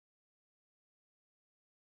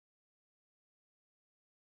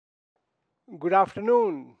Good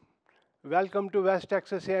afternoon. Welcome to West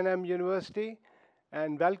Texas A&M University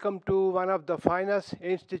and welcome to one of the finest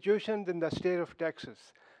institutions in the state of Texas.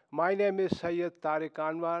 My name is Syed Tariq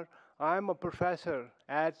Anwar. I am a professor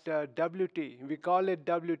at WT. We call it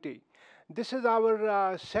WT. This is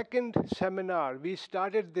our second seminar. We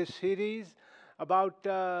started this series about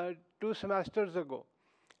 2 semesters ago.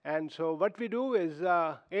 And so what we do is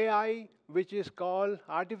AI, which is called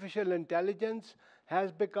artificial intelligence,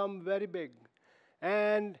 has become very big.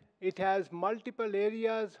 And it has multiple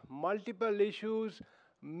areas, multiple issues,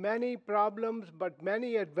 many problems, but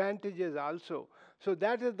many advantages also. So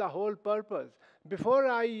that is the whole purpose. Before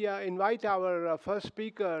I invite our first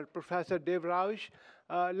speaker, Professor Rausch,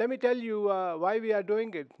 let me tell you why we are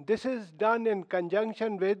doing it. This is done in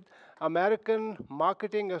conjunction with American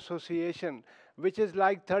Marketing Association, which is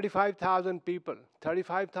like 35,000 people,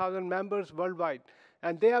 35,000 members worldwide.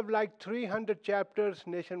 And they have like 300 chapters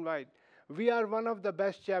nationwide. We are one of the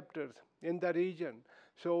best chapters in the region.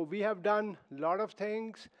 So we have done a lot of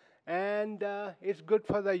things, and it's good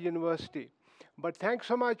for the university. But thanks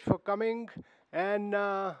so much for coming, and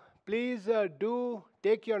please do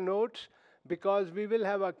take your notes because we will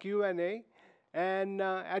have a Q&A. And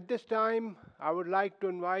at this time, I would like to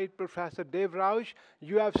invite Professor Rausch.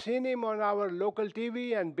 You have seen him on our local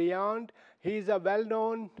TV and beyond. He's a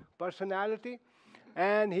well-known personality.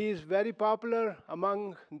 And he's very popular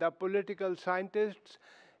among the political scientists.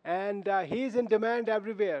 And he's in demand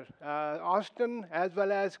everywhere, Austin, as well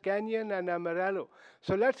as Canyon and Amarillo.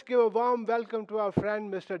 So let's give a warm welcome to our friend,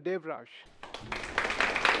 Mr. Rausch.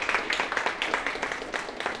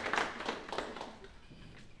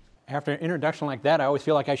 After an introduction like that, I always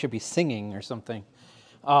feel like I should be singing or something,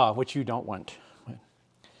 which you don't want. But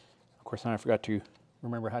of course, now I forgot to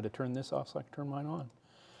remember how to turn this off so I can turn mine on.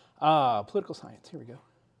 Political science, here we go.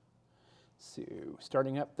 So,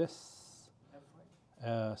 starting up this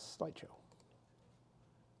slideshow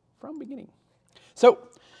from beginning. So,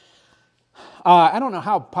 I don't know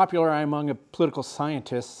how popular I am among political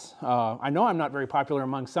scientists. I know I'm not very popular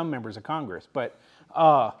among some members of Congress, but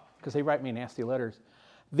because they write me nasty letters.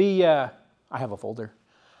 I have a folder.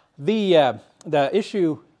 The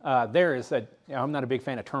issue there is that I'm not a big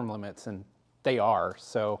fan of term limits, and they are.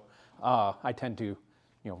 So I tend to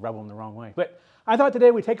rub them the wrong way. But I thought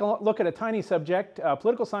today we'd take a look at a tiny subject,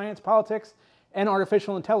 political science, politics, and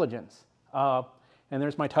artificial intelligence. And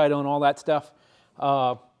there's my title and all that stuff.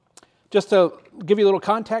 Just to give you a little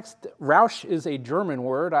context, Rausch is a German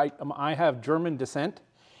word. I have German descent.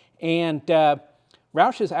 And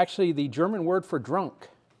Rausch is actually the German word for drunk.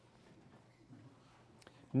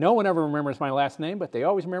 No one ever remembers my last name, but they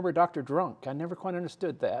always remember Dr. Drunk. I never quite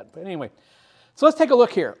understood that. But anyway, so let's take a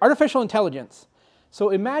look here. Artificial intelligence.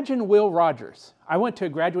 So imagine Will Rogers. I went to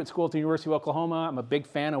graduate school at the University of Oklahoma. I'm a big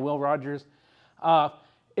fan of Will Rogers.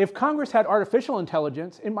 If Congress had artificial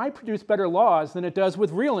intelligence, it might produce better laws than it does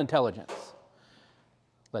with real intelligence.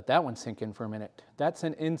 Let that one sink in for a minute. That's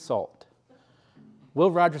an insult.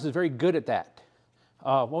 Will Rogers is very good at that.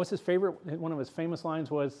 What was his favorite? One of his famous lines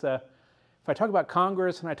was, if I talk about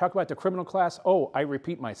Congress and I talk about the criminal class, oh, I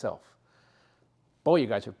repeat myself. Boy, you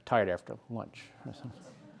guys are tired after lunch or something.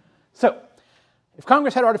 So, if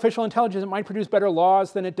Congress had artificial intelligence, it might produce better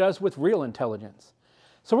laws than it does with real intelligence.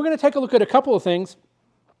 So we're going to take a look at a couple of things.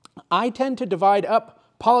 I tend to divide up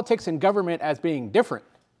politics and government as being different.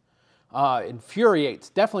 Infuriates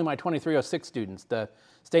definitely my 2306 students, the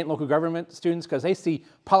state and local government students, because they see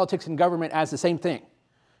politics and government as the same thing.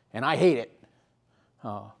 And I hate it.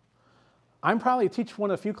 I'm probably teach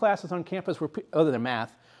one of the few classes on campus, other than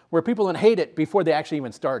math, where people don't hate it before they actually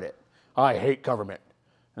even start it. I hate government.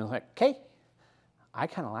 And I was like, okay, I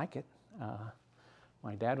kind of like it.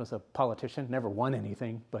 My dad was a politician, never won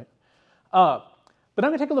anything, but I'm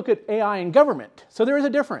going to take a look at AI and government. So there is a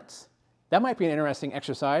difference. That might be an interesting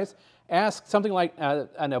exercise. Ask something like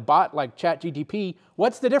a bot like ChatGPT,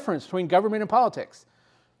 what's the difference between government and politics?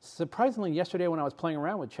 Surprisingly, yesterday when I was playing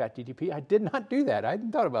around with ChatGPT, I did not do that. I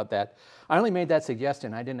hadn't thought about that. I only made that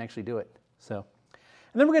suggestion. I didn't actually do it. And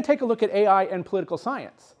then we're going to take a look at AI and political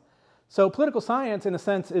science. So political science, in a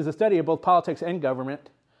sense, is a study of both politics and government.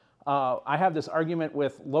 I have this argument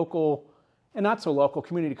with local and not so local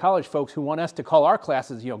community college folks who want us to call our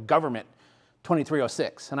classes, government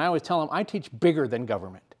 2306. And I always tell them, I teach bigger than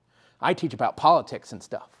government. I teach about politics and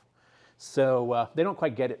stuff. So they don't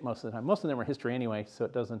quite get it most of the time. Most of them are history anyway, so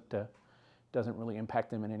it doesn't really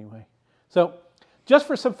impact them in any way. So just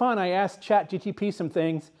for some fun, I asked ChatGPT some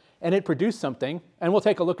things, and it produced something, and we'll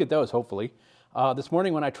take a look at those, hopefully. This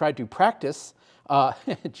morning when I tried to practice,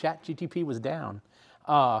 ChatGPT was down.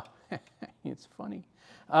 It's funny.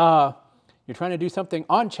 You're trying to do something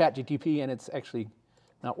on ChatGPT and it's actually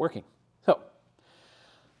not working.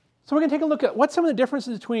 So we're going to take a look at what's some of the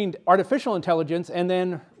differences between artificial intelligence and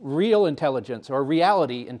then real intelligence or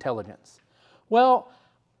reality intelligence. Well,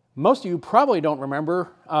 most of you probably don't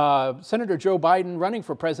remember Senator Joe Biden running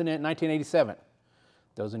for president in 1987.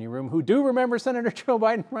 Those in your room who do remember Senator Joe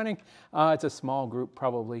Biden running, it's a small group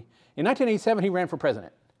probably. In 1987, he ran for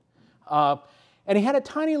president. And he had a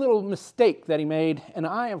tiny little mistake that he made, and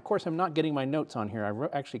I, of course, am not getting my notes on here.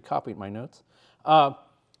 I actually copied my notes.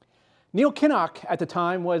 Neil Kinnock, at the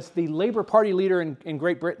time, was the Labour Party leader in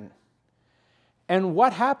Great Britain. And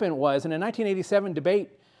what happened was, in a 1987 debate,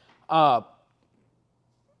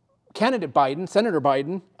 candidate Biden, Senator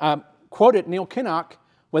Biden, quoted Neil Kinnock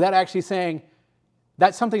without actually saying,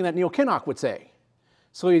 that's something that Neil Kinnock would say.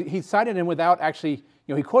 So he cited him without actually,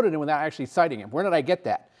 he quoted him without actually citing him. Where did I get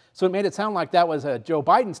that? So it made it sound like that was a Joe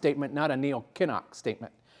Biden statement, not a Neil Kinnock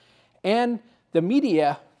statement. And the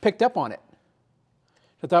media picked up on it.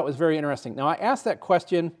 I thought it was very interesting. Now, I asked that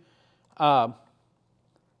question. I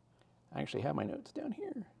actually have my notes down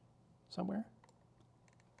here somewhere.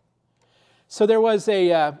 So there was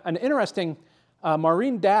an interesting,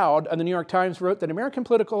 Maureen Dowd of the New York Times wrote that American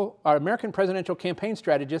presidential campaign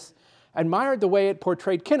strategists admired the way it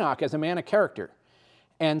portrayed Kinnock as a man of character.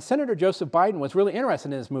 And Senator Joseph Biden was really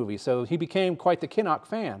interested in this movie, so he became quite the Kinnock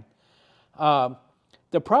fan.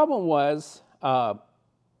 The problem was, Kinnock,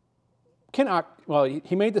 well,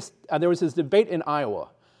 he made this, there was this debate in Iowa.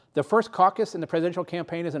 The first caucus in the presidential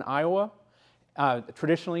campaign is in Iowa,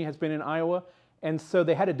 traditionally has been in Iowa. And so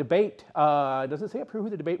they had a debate, does it say up here who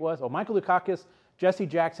the debate was? Oh, Michael Dukakis, Jesse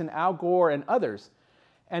Jackson, Al Gore, and others.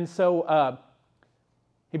 And so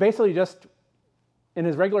he basically just, in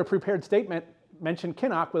his regular prepared statement, mentioned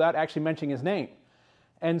Kinnock without actually mentioning his name.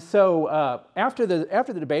 And so after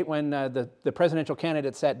the debate, when the presidential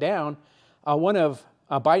candidate sat down, one of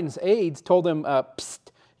Biden's aides told him, "Psst,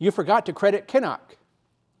 you forgot to credit Kinnock."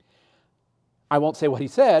 I won't say what he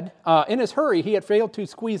said. In his hurry, he had failed to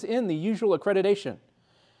squeeze in the usual accreditation.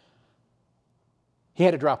 He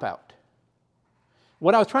had to drop out.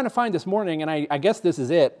 What I was trying to find this morning, and I guess this is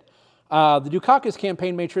it, the Dukakis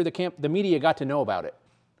campaign made sure the media got to know about it.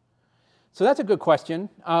 So that's a good question.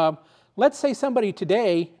 Let's say somebody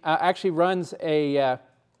today actually runs an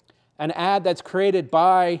ad that's created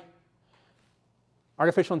by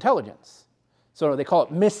artificial intelligence. So they call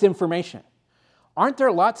it misinformation. Aren't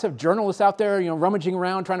there lots of journalists out there, rummaging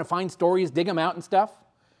around trying to find stories, dig them out and stuff?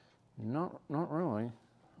 No, not really.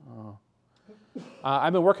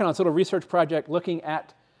 I've been working on this little research project looking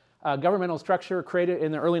at governmental structure created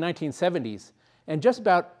in the early 1970s. And just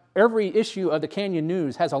about every issue of the Canyon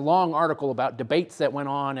News has a long article about debates that went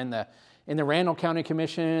on in the Randall County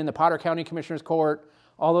Commission, the Potter County Commissioner's Court,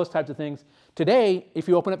 all those types of things. Today, if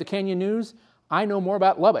you open up the Canyon News, I know more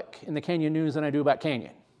about Lubbock in the Canyon News than I do about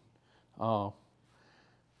Canyon.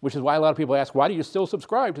 Which is why a lot of people ask, why do you still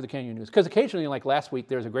subscribe to the Canyon News? Because occasionally, like last week,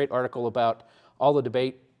 there was a great article about all the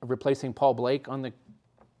debate of replacing Paul Blake on the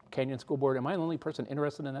Canyon School Board. Am I the only person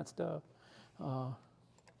interested in that stuff?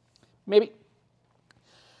 Maybe.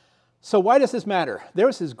 So why does this matter? There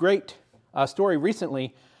was this great story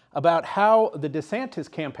recently about how the DeSantis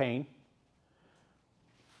campaign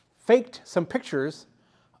faked some pictures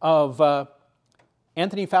of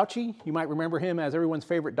Anthony Fauci. You might remember him as everyone's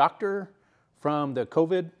favorite doctor from the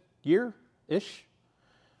COVID year-ish.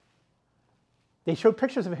 They showed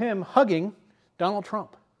pictures of him hugging Donald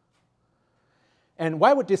Trump. And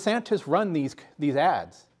why would DeSantis run these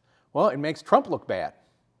ads? Well, it makes Trump look bad.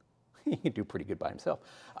 He can do pretty good by himself.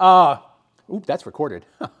 Oop, that's recorded.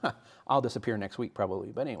 I'll disappear next week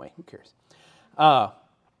probably, but anyway, who cares?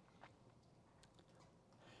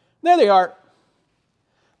 There they are.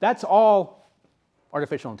 That's all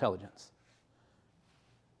artificial intelligence.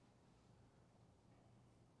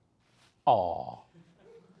 Aw.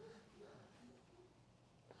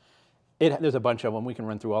 There's a bunch of them. We can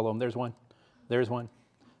run through all of them. There's one. There's one.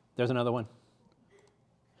 There's another one.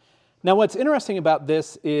 Now, what's interesting about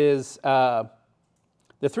this is the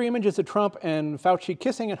three images of Trump and Fauci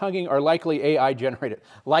kissing and hugging are likely AI generated.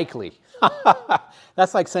 Likely.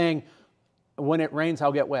 That's like saying, when it rains,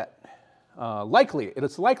 I'll get wet. Likely.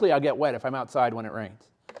 It's likely I'll get wet if I'm outside when it rains.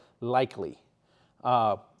 Likely.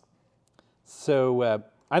 So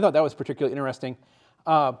I thought that was particularly interesting.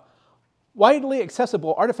 Widely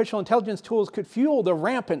accessible artificial intelligence tools could fuel the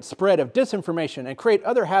rampant spread of disinformation and create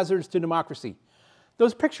other hazards to democracy.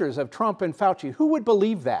 Those pictures of Trump and Fauci, who would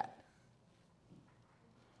believe that?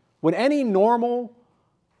 Would any normal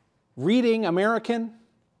reading American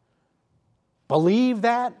believe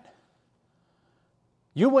that?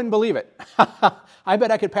 You wouldn't believe it. I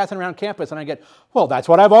bet I could pass it around campus and I get, well, that's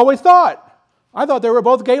what I've always thought. I thought they were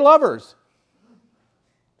both gay lovers.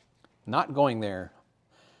 Not going there.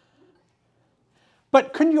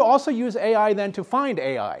 But couldn't you also use AI then to find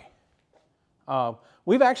AI?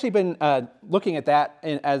 We've actually been looking at that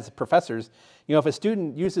as professors. You know, if a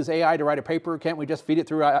student uses AI to write a paper, can't we just feed it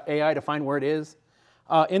through AI to find where it is?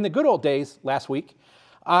 In the good old days, last week,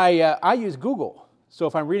 I use Google. So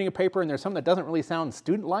if I'm reading a paper and there's something that doesn't really sound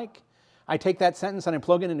student-like, I take that sentence and I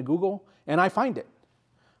plug it into Google and I find it.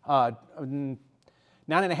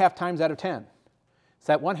 9.5 times out of 10. So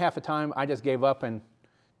that one half the time I just gave up and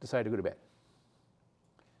decided to go to bed.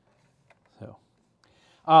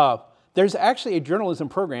 So there's actually a journalism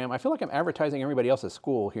program. I feel like I'm advertising everybody else's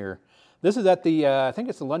school here. This is at the, I think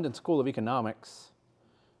it's the London School of Economics.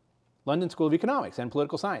 London School of Economics and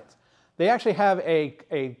Political Science. They actually have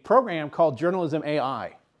a program called Journalism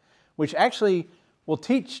AI, which actually will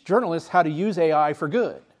teach journalists how to use AI for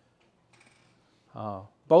good,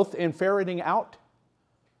 both in ferreting out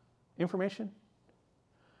information.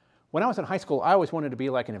 When I was in high school, I always wanted to be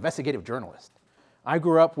like an investigative journalist. I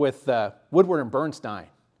grew up with Woodward and Bernstein.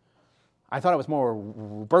 I thought I was more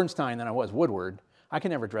Bernstein than I was Woodward. I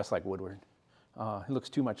can never dress like Woodward. He looks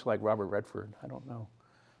too much like Robert Redford. I don't know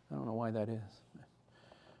why that is.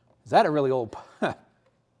 Is that a really old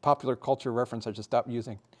popular culture reference I should stop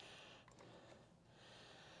using?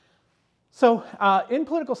 So in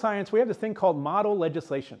political science, we have this thing called model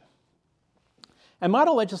legislation. And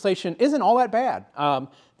model legislation isn't all that bad.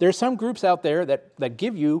 There's some groups out there that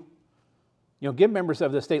give give members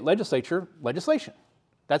of the state legislature legislation.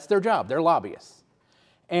 That's their job. They're lobbyists.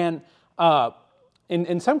 And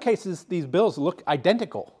in some cases, these bills look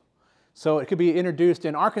identical. So it could be introduced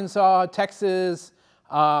in Arkansas, Texas,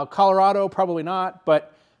 Colorado, probably not,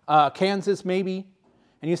 but Kansas maybe.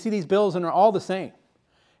 And you see these bills and they're all the same.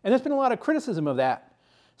 And there's been a lot of criticism of that.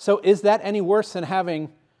 So is that any worse than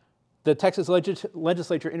having the Texas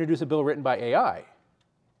legislature introduce a bill written by AI?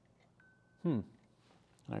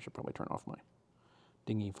 I should probably turn off my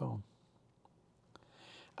dingy phone.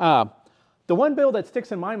 The one bill that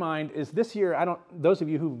sticks in my mind is this year, those of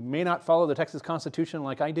you who may not follow the Texas Constitution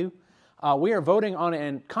like I do, we are voting on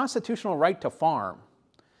a constitutional right to farm.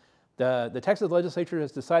 The Texas legislature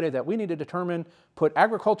has decided that we need to put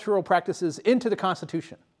agricultural practices into the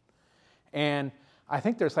Constitution. And I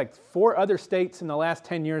think there's like 4 other states in the last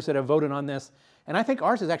 10 years that have voted on this. And I think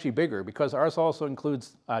ours is actually bigger because ours also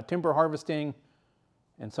includes timber harvesting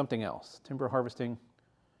and something else. Timber harvesting,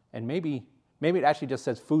 and maybe it actually just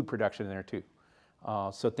says food production in there too.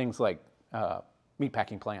 So things like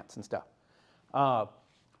meatpacking plants and stuff. Are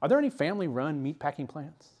there any family-run meatpacking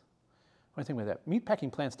plants? What do you think about that?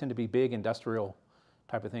 Meatpacking plants tend to be big industrial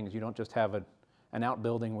type of things. You don't just have an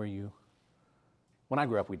outbuilding where you, when I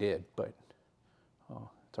grew up we did, but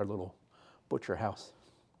it's our little butcher house.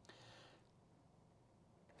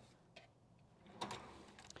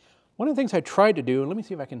 One of the things I tried to do, and let me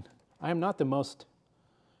see if I am not the most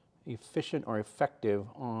efficient or effective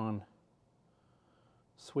on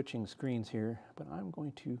switching screens here, but I'm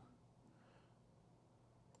going to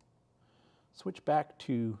switch back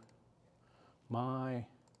to did I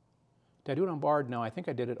do it on Bard? No, I think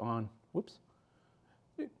I did it on, whoops.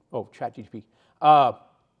 Oh, ChatGPT.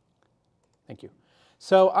 Thank you.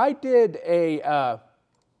 So I did a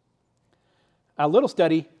little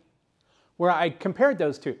study where I compared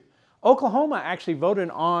those two. Oklahoma actually voted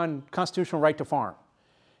on constitutional right to farm.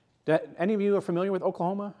 Any of you are familiar with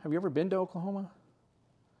Oklahoma? Have you ever been to Oklahoma?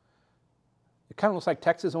 It kind of looks like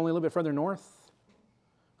Texas, only a little bit further north.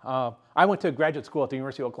 I went to graduate school at the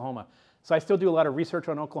University of Oklahoma, so I still do a lot of research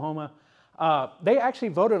on Oklahoma. They actually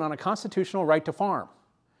voted on a constitutional right to farm.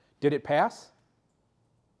 Did it pass?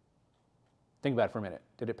 Think about it for a minute.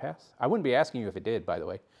 Did it pass? I wouldn't be asking you if it did, by the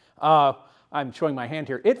way. I'm showing my hand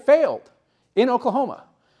here. It failed in Oklahoma.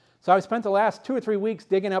 So I've spent the last 2 or 3 weeks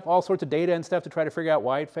digging up all sorts of data and stuff to try to figure out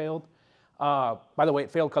why it failed. By the way,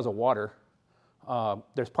 it failed because of water.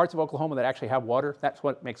 There's parts of Oklahoma that actually have water. That's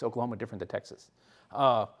what makes Oklahoma different than Texas.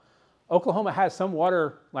 Oklahoma has some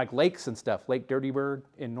water, like lakes and stuff, Lake Dirty Bird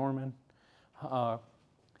in Norman.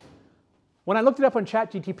 When I looked it up on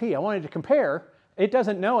ChatGPT, I wanted to compare. It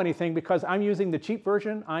doesn't know anything because I'm using the cheap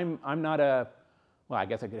version. I'm not well, I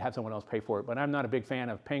guess I could have someone else pay for it, but I'm not a big fan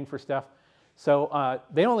of paying for stuff. So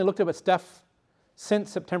they only looked up at stuff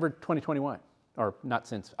since September 2021, or not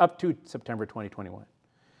since, up to September 2021.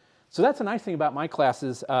 So that's a nice thing about my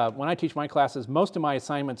classes. When I teach my classes, most of my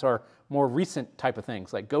assignments are more recent type of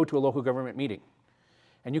things, like go to a local government meeting.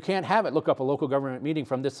 And you can't have it look up a local government meeting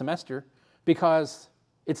from this semester because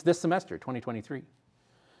it's this semester, 2023.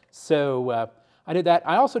 So I did that.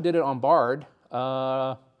 I also did it on Bard.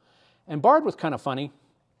 And Bard was kind of funny.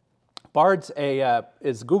 Bard's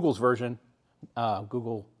is Google's version,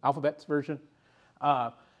 Google Alphabet's version.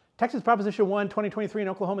 Texas Proposition 1, 2023 in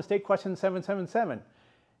Oklahoma State Question 777.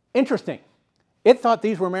 Interesting. It thought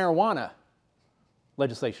these were marijuana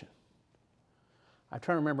legislation. I'm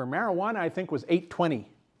trying to remember. Marijuana, I think, was 820,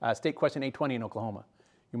 State Question 820 in Oklahoma.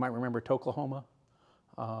 You might remember Oklahoma.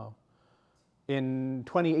 In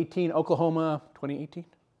 2018, Oklahoma, 2018?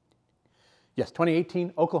 Yes,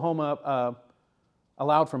 2018, Oklahoma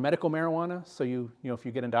allowed for medical marijuana. So if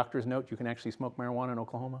you get a doctor's note, you can actually smoke marijuana in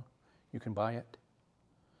Oklahoma. You can buy it.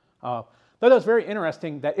 Though that was very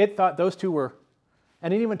interesting that it thought those two were,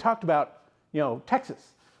 and it even talked about,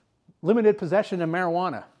 Texas, limited possession of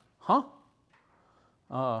marijuana. Huh?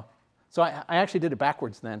 So I actually did it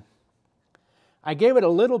backwards then. I gave it a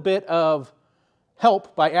little bit of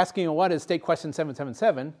help by asking what is State Question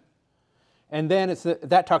 777, and then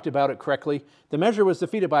that talked about it correctly. The measure was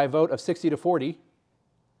defeated by a vote of 60 to 40.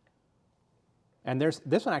 And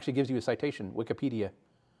this one actually gives you a citation, Wikipedia.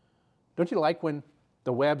 Don't you like when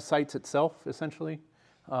the web cites itself, essentially?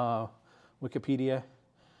 Wikipedia.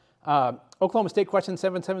 Oklahoma State Question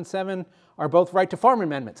 777 are both right to farm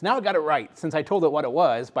amendments. Now it got it right. Since I told it what it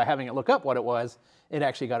was, by having it look up what it was, it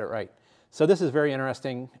actually got it right. So this is very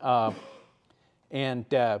interesting. So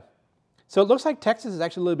it looks like Texas is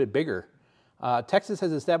actually a little bit bigger. Texas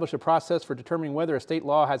has established a process for determining whether a state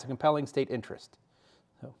law has a compelling state interest.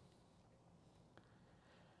 So,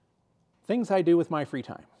 things I do with my free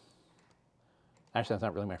time. Actually, that's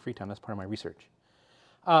not really my free time. That's part of my research.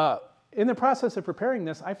 In the process of preparing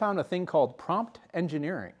this, I found a thing called prompt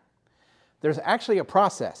engineering. There's actually a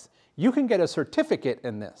process. You can get a certificate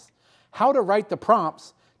in this. How to write the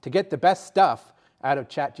prompts to get the best stuff out of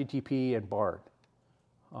ChatGPT and Bard.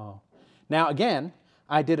 Now again,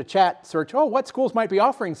 I did a chat search, what schools might be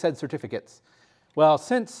offering said certificates? Well,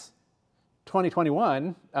 since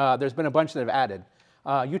 2021, there's been a bunch that have added.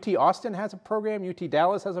 UT Austin has a program, UT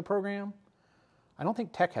Dallas has a program. I don't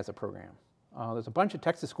think Tech has a program. There's a bunch of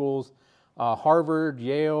Texas schools, Harvard,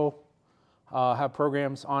 Yale, have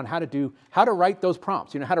programs on how to write those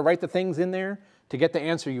prompts, how to write the things in there to get the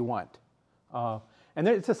answer you want. And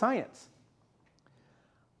it's a science.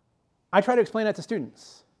 I try to explain that to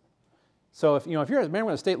students. So if you're a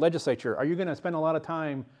member of the state legislature, are you going to spend a lot of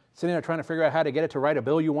time sitting there trying to figure out how to get it to write a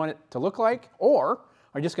bill you want it to look like? Or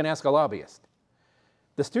are you just going to ask a lobbyist?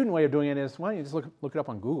 The student way of doing it is, why don't you just look it up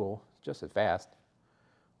on Google? It's just as fast.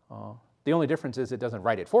 The only difference is it doesn't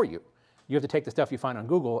write it for you. You have to take the stuff you find on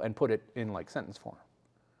Google and put it in like sentence form.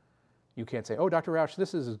 You can't say, Dr. Rausch,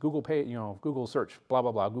 this is Google pay, Google search, blah,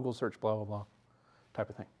 blah, blah, Google search, blah, blah, blah, type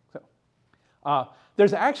of thing. So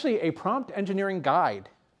there's actually a prompt engineering guide.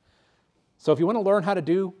 So if you want to learn how to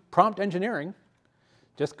do prompt engineering,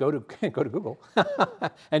 just go to Google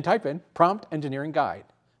and type in prompt engineering guide.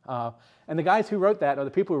 And the guys who wrote that, or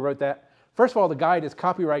the people who wrote that, first of all, the guide is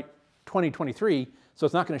copyright 2023, so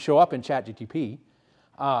it's not going to show up in ChatGPT,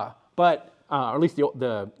 or at least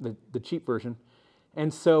the cheap version.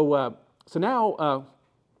 And so now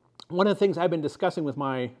one of the things I've been discussing with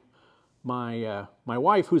my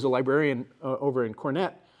wife, who's a librarian over in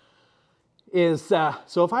Cornett, is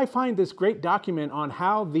so if I find this great document on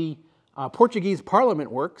how the Portuguese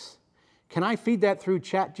Parliament works, can I feed that through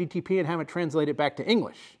ChatGPT and have it translate it back to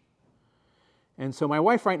English? And so my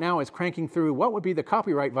wife right now is cranking through what would be the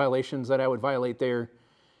copyright violations that I would violate there,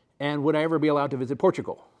 and would I ever be allowed to visit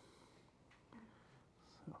Portugal?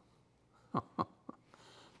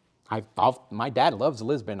 My dad loves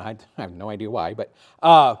Lisbon. I have no idea why, but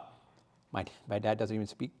my dad doesn't even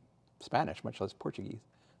speak Spanish, much less Portuguese.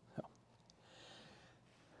 So.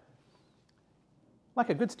 Like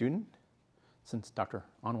a good student, since Dr.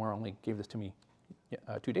 Anwar only gave this to me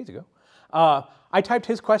 2 days ago, I typed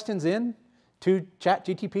his questions in to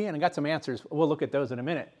ChatGPT and I got some answers. We'll look at those in a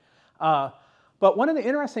minute. But one of the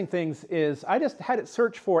interesting things is I just had it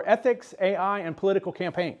search for ethics, AI, and political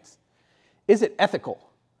campaigns. Is it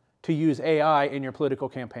ethical to use AI in your political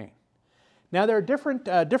campaign? Now there are different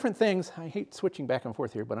things. I hate switching back and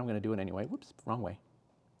forth here, but I'm going to do it anyway. Whoops, wrong way.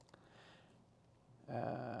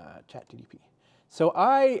 ChatGPT. So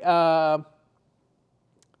I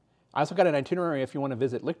also got an itinerary if you want to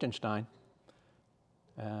visit Liechtenstein.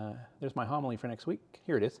 There's my homily for next week.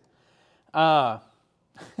 Here it is.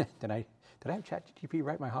 Did I have ChatGPT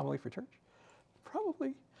write my homily for church?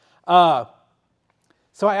 Probably.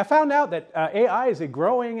 So I found out that AI is a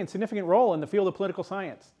growing and significant role in the field of political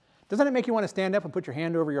science. Doesn't it make you want to stand up and put your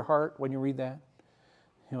hand over your heart when you read that?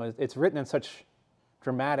 It's written in such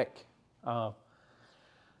dramatic.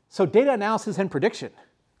 So data analysis and prediction.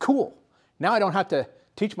 Cool. Now I don't have to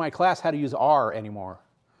teach my class how to use R anymore,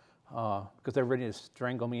 because they're ready to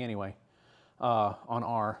strangle me anyway on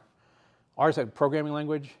R. R is a programming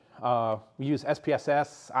language. We use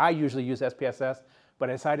SPSS. I usually use SPSS, but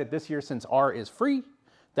I decided this year, since R is free,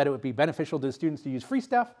 that it would be beneficial to the students to use free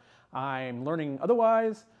stuff. I'm learning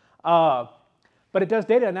otherwise. But it does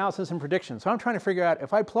data analysis and prediction. So I'm trying to figure out,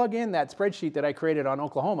 if I plug in that spreadsheet that I created on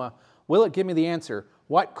Oklahoma, will it give me the answer?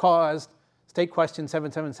 What caused state question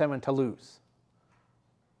 777 to lose?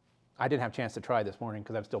 I didn't have a chance to try this morning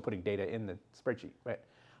because I'm still putting data in the spreadsheet.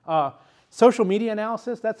 Right? Social media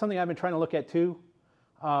analysis, that's something I've been trying to look at too.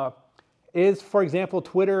 Is, for example,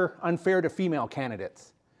 Twitter unfair to female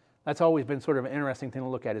candidates? That's always been sort of an interesting thing to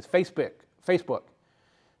look at, is Facebook.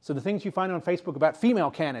 So the things you find on Facebook about female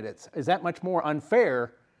candidates, is that much more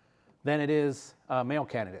unfair than it is male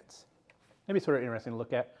candidates? Maybe sort of interesting to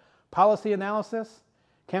look at. Policy analysis,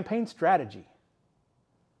 campaign strategy.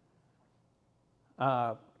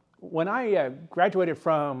 When I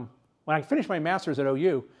when I finished my master's at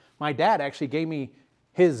OU, my dad actually gave me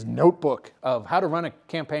his notebook of how to run a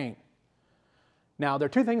campaign. Now, there are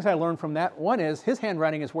two things I learned from that. One is his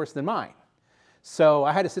handwriting is worse than mine. So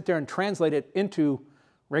I had to sit there and translate it into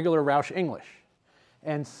regular Rausch English.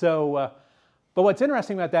 And so, but what's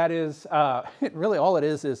interesting about that is, really all it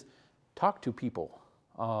is talk to people.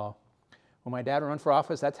 When my dad ran for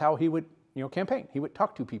office, that's how he would campaign. He would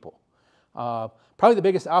talk to people. Probably the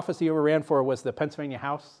biggest office he ever ran for was the Pennsylvania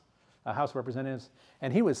House of Representatives.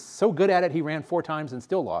 And he was so good at it, he ran 4 times and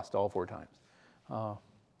still lost all 4 times.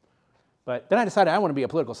 But then I decided I want to be a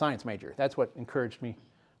political science major. That's what encouraged me.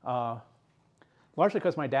 Largely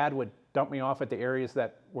because my dad would dump me off at the areas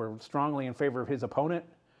that were strongly in favor of his opponent.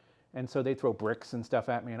 And so they'd throw bricks and stuff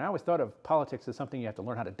at me. And I always thought of politics as something you have to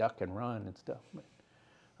learn how to duck and run and stuff.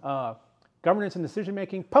 Governance and decision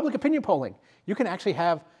making, public opinion polling. You can actually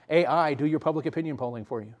have AI do your public opinion polling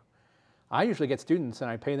for you. I usually get students and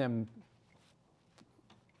I pay them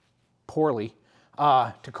poorly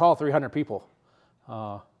to call 300 people.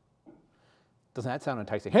 Doesn't that sound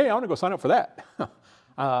enticing? Hey, I want to go sign up for that.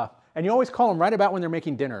 And you always call them right about when they're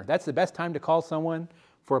making dinner. That's the best time to call someone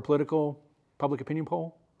for a political public opinion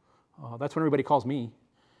poll. That's when everybody calls me.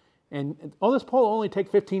 And all this poll will only take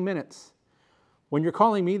 15 minutes. When you're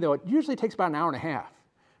calling me, though, it usually takes about an hour and a half.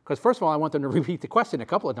 Because first of all, I want them to repeat the question a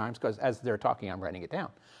couple of times, because as they're talking, I'm writing it down.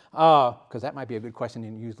 Because that might be a good question to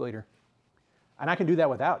use later. And I can do that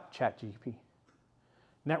without ChatGPT.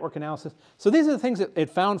 Network analysis. So these are the things that it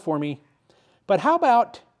found for me. But how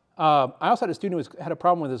about, I also had a student who had a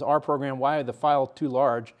problem with his R program. Why is the file too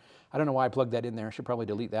large? I don't know why I plugged that in there. I should probably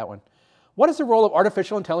delete that one. What is the role of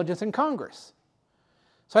artificial intelligence in Congress?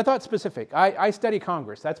 So I thought specific. I study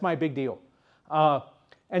Congress. That's my big deal.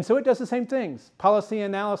 And so it does the same things. Policy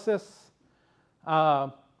analysis,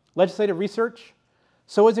 legislative research.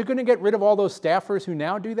 So is it going to get rid of all those staffers who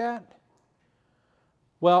now do that?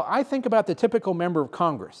 Well, I think about the typical member of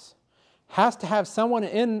Congress. Has to have someone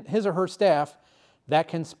in his or her staff that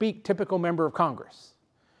can speak typical member of Congress.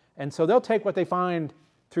 And so they'll take what they find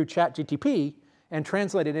through ChatGPT and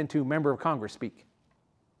translate it into member of Congress speak.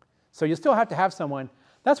 So you still have to have someone.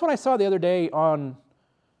 That's what I saw the other day on,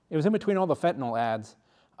 it was in between all the fentanyl ads,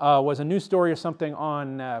 was a news story or something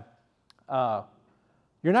on,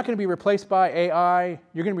 you're not going to be replaced by AI,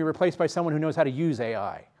 you're going to be replaced by someone who knows how to use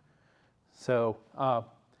AI. So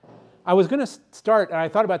I was going to start, and I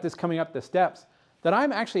thought about this coming up the steps, that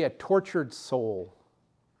I'm actually a tortured soul.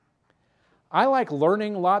 I like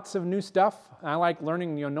learning lots of new stuff. I like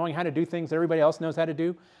learning, knowing how to do things that everybody else knows how to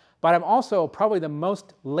do. But I'm also probably the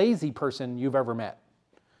most lazy person you've ever met.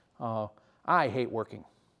 I hate working.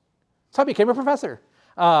 So I became a professor.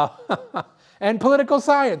 And political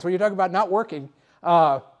science, where you talk about not working.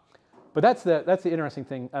 But that's the interesting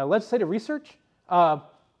thing. Legislative research.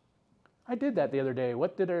 I did that the other day.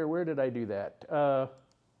 Where did I do that?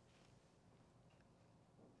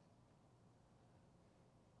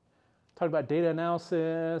 Talked about data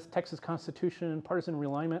analysis, Texas Constitution, partisan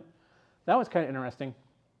realignment. That was kind of interesting.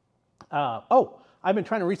 I've been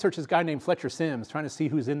trying to research this guy named Fletcher Sims, trying to see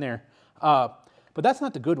who's in there. But that's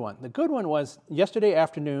not the good one. The good one was yesterday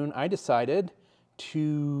afternoon, I decided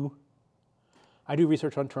to, I do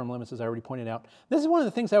research on term limits, as I already pointed out. This is one of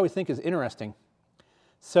the things I always think is interesting.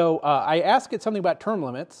 So I ask it something about term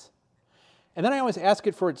limits, and then I always ask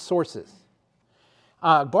it for its sources.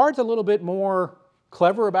 Bard's a little bit more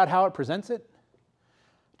clever about how it presents it.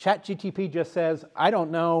 ChatGPT just says, I don't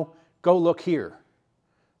know, go look here.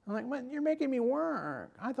 I'm like, well, you're making me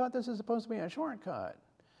work. I thought this is supposed to be a shortcut.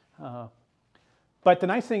 But the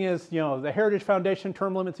nice thing is, the Heritage Foundation,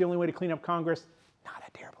 Term Limits, the Only Way to Clean Up Congress, not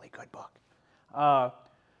a terribly good book.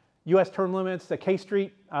 U.S. term limits, the K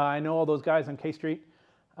Street. I know all those guys on K Street.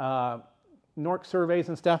 NORC surveys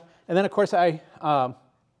and stuff. And then, of course,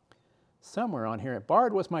 somewhere on here,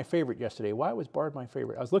 BARD was my favorite yesterday. Why was BARD my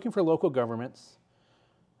favorite? I was looking for local governments.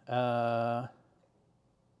 And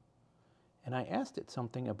I asked it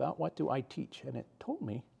something about what do I teach, and it told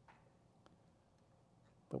me.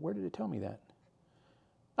 But where did it tell me that?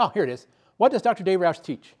 Oh, here it is. What does Dr. Dave Rausch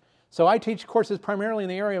teach? So I teach courses primarily in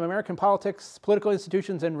the area of American politics, political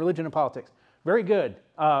institutions, and religion and politics. Very good,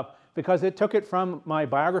 because it took it from my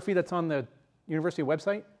biography that's on the university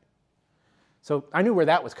website. So I knew where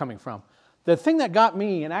that was coming from. The thing that got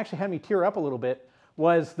me and actually had me tear up a little bit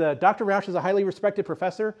was Dr. Rausch is a highly respected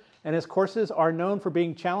professor, and his courses are known for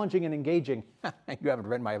being challenging and engaging. You haven't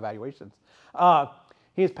read my evaluations.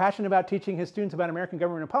 He is passionate about teaching his students about American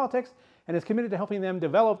government and politics, and is committed to helping them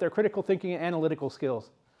develop their critical thinking and analytical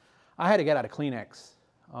skills. I had to get out of Kleenex.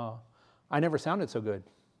 I never sounded so good.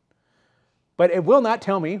 But it will not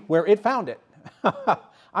tell me where it found it.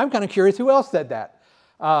 I'm kind of curious who else said that.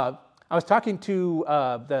 I was talking to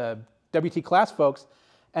the WT class folks,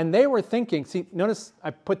 and they were thinking, see, notice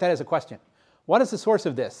I put that as a question. What is the source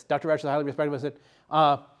of this? Dr. Rausch is highly respected. I said,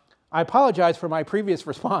 I apologize for my previous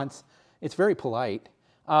response. It's very polite.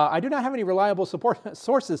 I do not have any reliable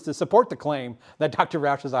sources to support the claim that Dr.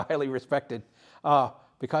 Rausch is highly respected,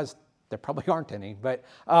 because there probably aren't any. But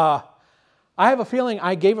I have a feeling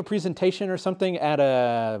I gave a presentation or something at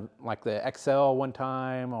like the Excel one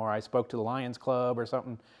time, or I spoke to the Lions Club or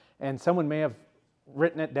something, and someone may have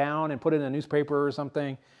written it down and put it in a newspaper or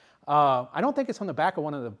something. I don't think it's on the back of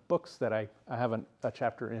one of the books that I have a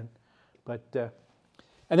chapter in. But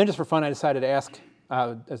and then just for fun, I decided to ask,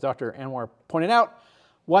 as Dr. Anwar pointed out,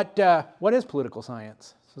 what is political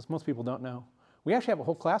science? Since most people don't know. We actually have a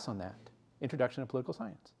whole class on that, Introduction to Political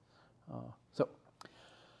Science. So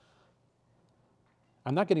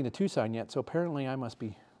I'm not getting the 2 sign yet, so apparently I must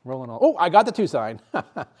be rolling all. Oh, I got the 2 sign.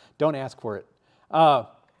 Don't ask for it.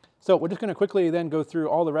 So we're just going to quickly then go through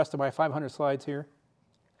all the rest of my 500 slides here.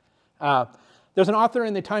 There's an author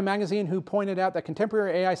in the Time magazine who pointed out that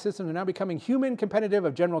contemporary AI systems are now becoming human competitive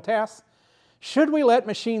of general tasks. Should we let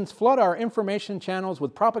machines flood our information channels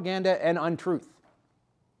with propaganda and untruth?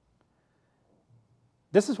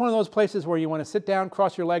 This is one of those places where you want to sit down,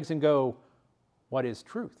 cross your legs, and go, what is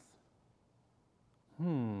truth?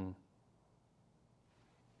 And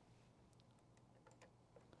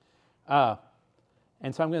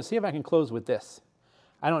so I'm going to see if I can close with this.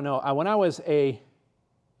 I don't know. When I was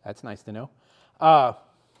that's nice to know. I'm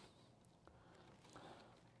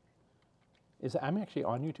actually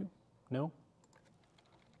on YouTube? No?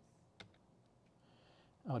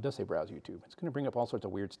 Oh, it does say browse YouTube. It's going to bring up all sorts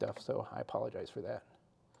of weird stuff, so I apologize for that.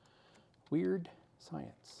 Weird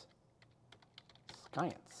science.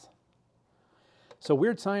 Science. So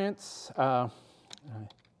weird science.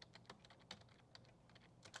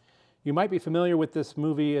 You might be familiar with this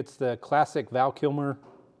movie. It's the classic Val Kilmer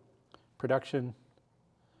production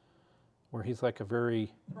where he's like a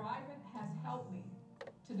very... Thrivent has helped me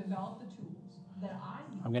to develop the tools that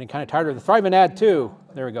I'm getting kind of tired of the Thrivent ad too.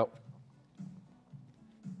 There we go.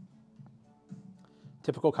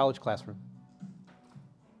 Typical college classroom.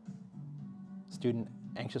 Student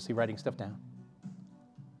anxiously writing stuff down.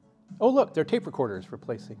 Oh, look, they're tape recorders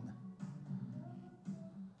replacing them.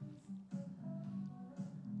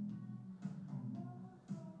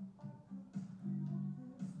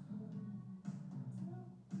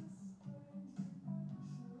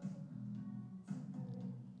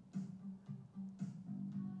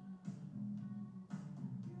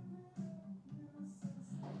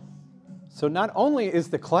 So not only is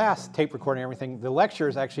the class tape recording everything, the lecture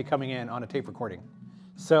is actually coming in on a tape recording.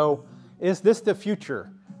 So is this the future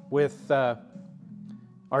with, or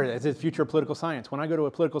is it the future of political science? When I go to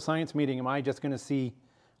a political science meeting, am I just going to see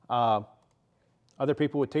other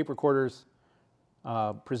people with tape recorders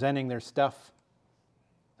presenting their stuff?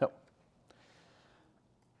 So,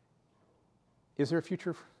 is there a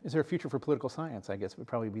future for political science? I guess would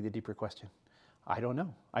probably be the deeper question. I don't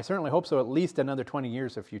know. I certainly hope so. At least another 20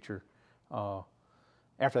 years of future.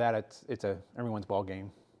 After that, it's everyone's ball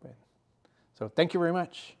game. So thank you very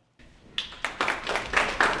much.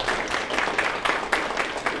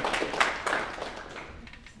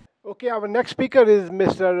 Okay, our next speaker is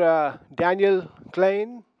Mr. Daniel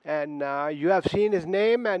Klaehn, and you have seen his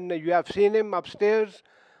name and you have seen him upstairs.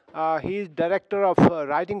 He's director of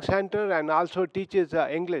Writing Center and also teaches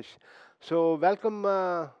English. So welcome,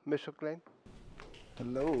 Mr. Klaehn.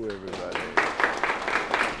 Hello, everybody.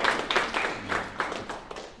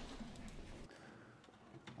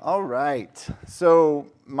 All right. So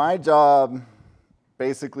my job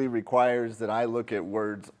basically requires that I look at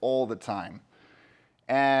words all the time.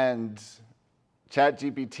 And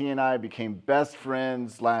ChatGPT and I became best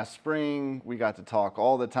friends last spring. We got to talk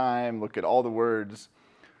all the time, look at all the words.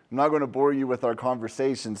 I'm not going to bore you with our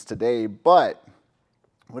conversations today, but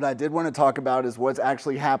what I did want to talk about is what's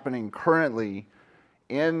actually happening currently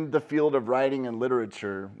in the field of writing and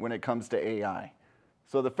literature when it comes to AI.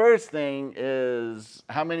 So the first thing is,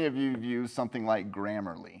 how many of you have used something like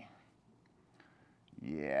Grammarly?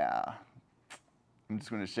 Yeah. I'm just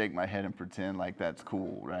going to shake my head and pretend like that's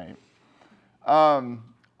cool, right?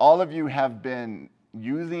 All of you have been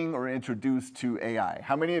using or introduced to AI.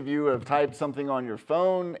 How many of you have typed something on your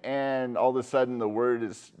phone and all of a sudden the word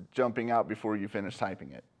is jumping out before you finish typing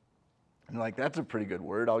it? And you're like, that's a pretty good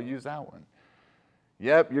word, I'll use that one.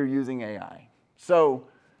 Yep, you're using AI. So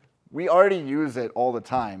we already use it all the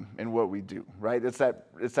time in what we do, right? It's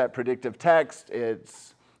that predictive text,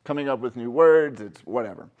 it's coming up with new words, it's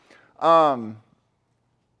whatever.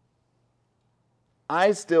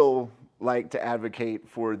 I still like to advocate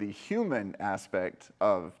for the human aspect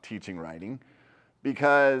of teaching writing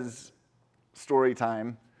because story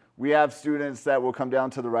time, we have students that will come down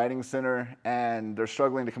to the writing center and they're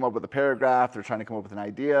struggling to come up with a paragraph, they're trying to come up with an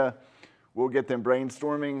idea. We'll get them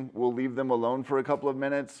brainstorming, we'll leave them alone for a couple of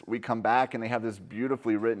minutes, we come back and they have this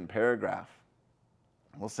beautifully written paragraph.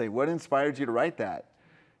 We'll say, what inspired you to write that?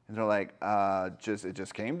 And they're like, it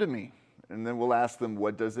just came to me. And then we'll ask them,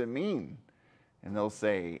 what does it mean? And they'll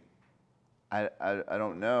say, I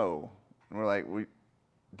don't know. And we're like,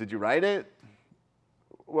 did you write it?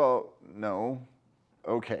 Well, no.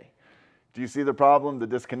 Okay. Do you see the problem? The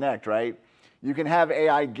disconnect, right? You can have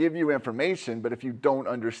AI give you information, but if you don't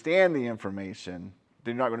understand the information,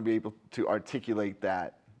 then you're not going to be able to articulate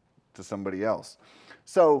that to somebody else.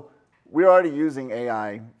 So we're already using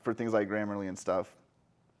AI for things like Grammarly and stuff.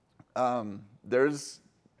 There's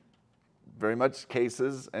very much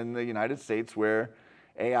cases in the United States where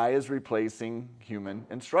AI is replacing human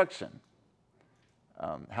instruction.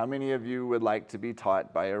 How many of you would like to be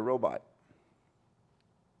taught by a robot?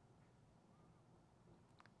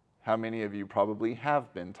 How many of you probably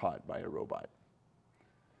have been taught by a robot?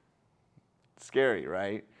 Scary,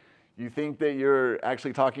 right? You think that you're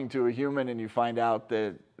actually talking to a human and you find out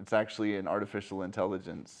that it's actually an artificial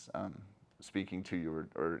intelligence speaking to you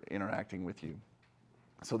or interacting with you.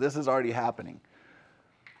 So this is already happening.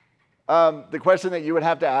 The question that you would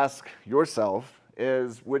have to ask yourself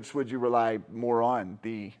is, which would you rely more on,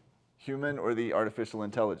 the human or the artificial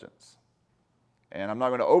intelligence? And I'm not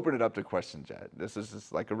going to open it up to questions yet. This is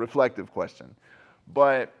just like a reflective question.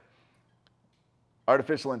 But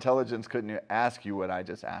artificial intelligence couldn't ask you what I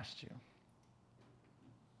just asked you.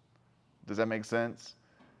 Does that make sense?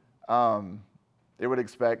 It would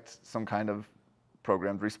expect some kind of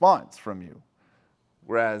programmed response from you.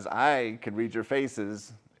 Whereas I can read your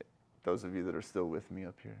faces, those of you that are still with me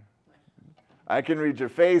up here. I can read your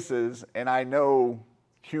faces and I know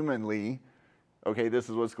humanly, okay, this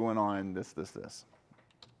is what's going on, this.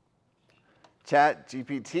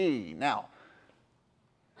 ChatGPT. Now,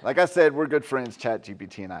 like I said, we're good friends,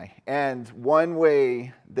 ChatGPT and I. And one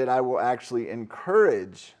way that I will actually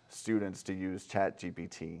encourage students to use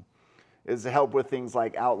ChatGPT is to help with things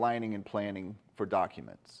like outlining and planning for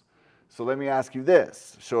documents. So let me ask you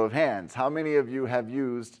this, show of hands. How many of you have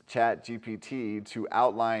used ChatGPT to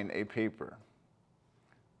outline a paper?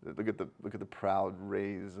 Look at the proud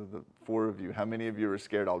raise of the 4 of you. How many of you are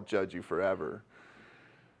scared I'll judge you forever?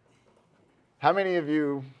 How many of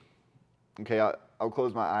you, okay, I'll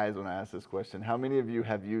close my eyes when I ask this question. How many of you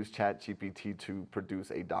have used ChatGPT to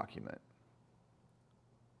produce a document?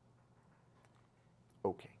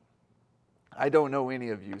 Okay. I don't know any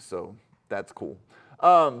of you, so that's cool.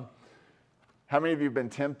 How many of you have been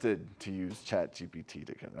tempted to use ChatGPT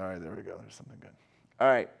to all right, there we go. There's something good. All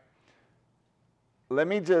right. Let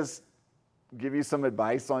me just give you some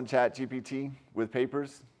advice on ChatGPT with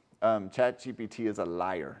papers. ChatGPT is a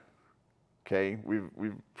liar. Okay, we've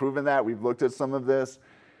proven that. We've looked at some of this.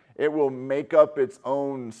 It will make up its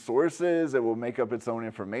own sources. It will make up its own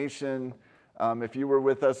information. If you were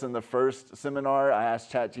with us in the first seminar, I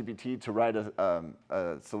asked ChatGPT to write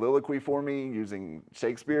a soliloquy for me using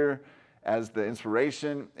Shakespeare as the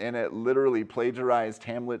inspiration, and it literally plagiarized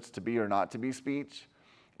Hamlet's to be or not to be speech.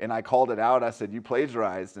 And I called it out. I said, you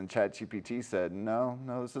plagiarized. And ChatGPT said, no,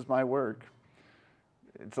 this is my work.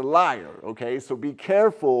 It's a liar, okay? So be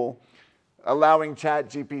careful allowing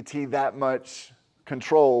ChatGPT that much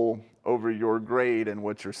control over your grade and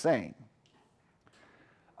what you're saying.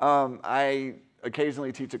 I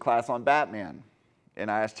occasionally teach a class on Batman. And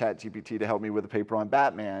I asked ChatGPT to help me with a paper on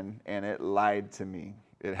Batman, and it lied to me.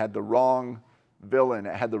 It had the wrong villain,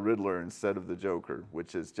 it had the Riddler instead of the Joker,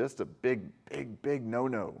 which is just a big, big, big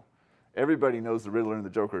no-no. Everybody knows the Riddler and the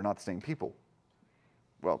Joker are not the same people.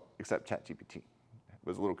 Well, except ChatGPT.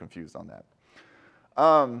 Was a little confused on that.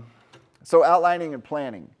 So outlining and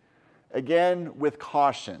planning. Again, with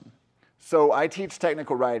caution. So I teach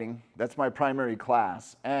technical writing. That's my primary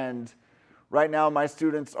class. And right now, my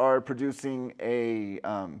students are producing a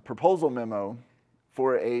proposal memo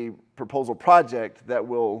for a proposal project that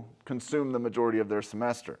will consume the majority of their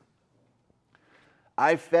semester.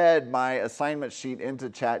 I fed my assignment sheet into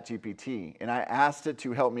ChatGPT, and I asked it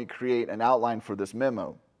to help me create an outline for this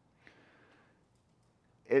memo.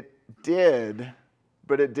 It did,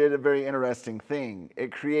 but it did a very interesting thing.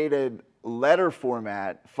 It created letter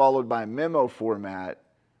format followed by memo format,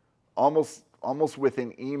 almost with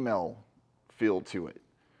an email feel to it.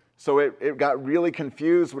 So it got really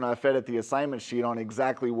confused when I fed it the assignment sheet on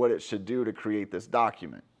exactly what it should do to create this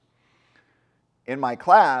document. In my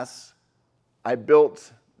class, I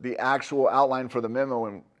built the actual outline for the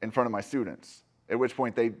memo in front of my students, at which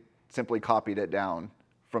point they simply copied it down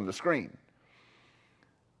from the screen.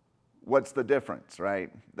 What's the difference,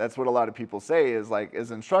 right? That's what a lot of people say is, like,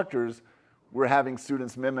 as instructors, we're having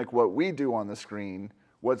students mimic what we do on the screen.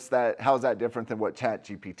 How is that different than what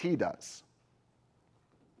ChatGPT does?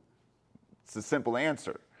 It's a simple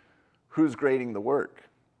answer. Who's grading the work?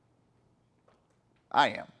 I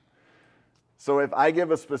am. So if I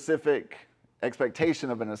give a specific expectation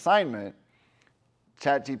of an assignment,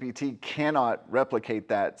 ChatGPT cannot replicate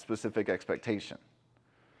that specific expectation.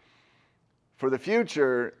 For the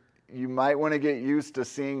future, you might want to get used to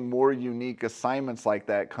seeing more unique assignments like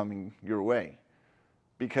that coming your way,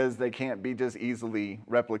 because they can't be just easily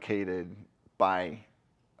replicated by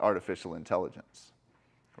artificial intelligence,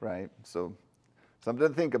 right? So something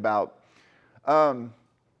to think about.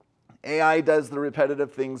 AI does the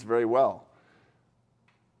repetitive things very well.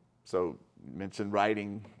 So you mentioned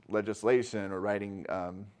writing legislation or writing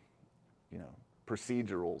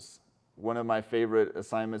procedurals. One of my favorite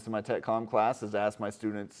assignments in my Tech Comm class is to ask my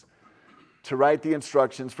students to write the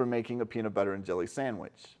instructions for making a peanut butter and jelly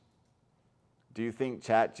sandwich. Do you think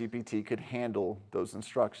ChatGPT could handle those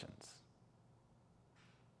instructions?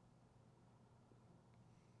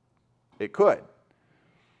 It could.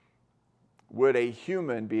 Would a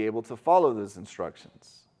human be able to follow those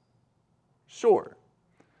instructions? Sure.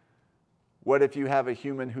 What if you have a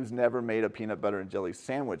human who's never made a peanut butter and jelly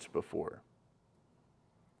sandwich before?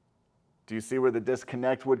 Do you see where the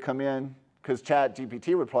disconnect would come in? Because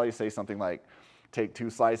ChatGPT would probably say something like, take 2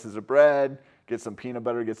 slices of bread, get some peanut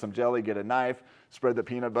butter, get some jelly, get a knife, spread the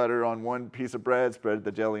peanut butter on one piece of bread, spread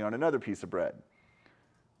the jelly on another piece of bread.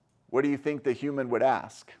 What do you think the human would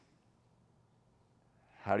ask?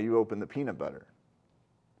 How do you open the peanut butter?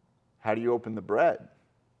 How do you open the bread?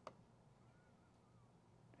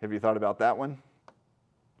 Have you thought about that one?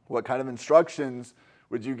 What kind of instructions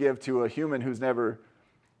would you give to a human who's never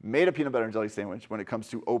made a peanut butter and jelly sandwich when it comes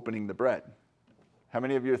to opening the bread? How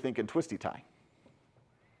many of you are thinking twisty tie?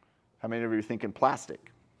 How many of you are thinking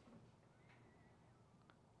plastic?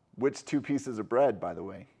 Which 2 pieces of bread, by the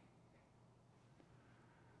way?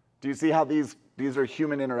 Do you see how these are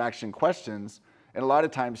human interaction questions? And a lot of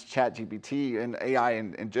times ChatGPT and AI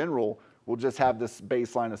in general will just have this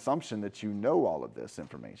baseline assumption that you know all of this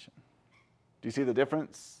information. Do you see the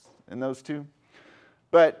difference in those two?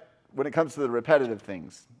 But when it comes to the repetitive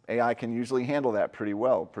things, AI can usually handle that pretty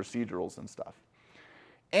well, procedurals and stuff.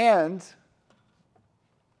 And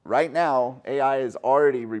right now, AI is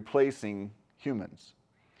already replacing humans.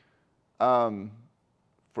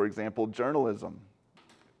 For example, journalism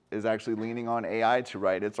is actually leaning on AI to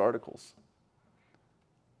write its articles.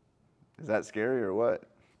 Is that scary or what?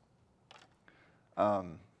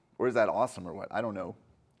 Or is that awesome or what? I don't know.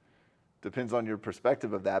 Depends on your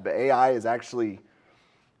perspective of that. But AI is actually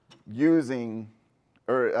using,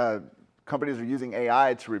 companies are using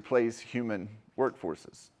AI to replace human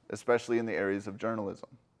workforces, especially in the areas of journalism.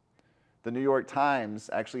 The New York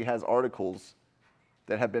Times actually has articles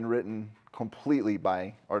that have been written completely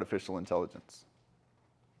by artificial intelligence.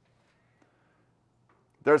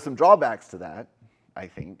 There are some drawbacks to that, I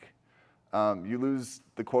think. You lose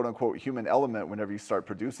the quote-unquote human element whenever you start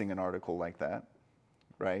producing an article like that,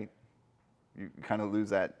 right? You kind of lose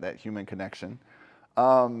that human connection.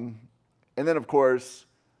 And then, of course,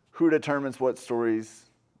 who determines what stories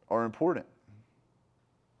are important?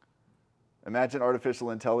 Imagine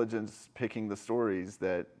artificial intelligence picking the stories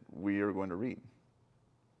that we are going to read.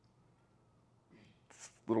 It's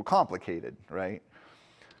a little complicated, right?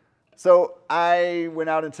 So I went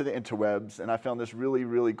out into the interwebs and I found this really,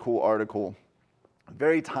 really cool article, a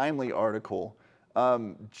very timely article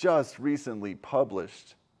just recently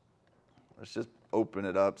published. Let's just open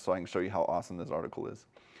it up so I can show you how awesome this article is.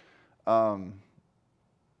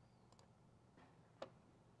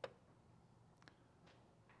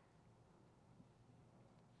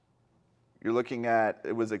 You're looking at,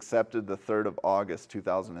 it was accepted the 3rd of August,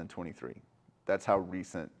 2023. That's how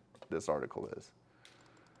recent this article is.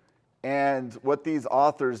 And what these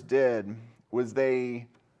authors did was they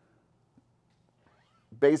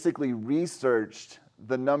basically researched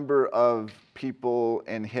the number of people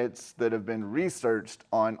and hits that have been researched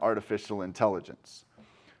on artificial intelligence.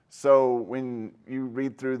 So when you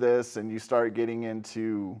read through this and you start getting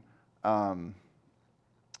into, let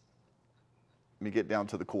me get down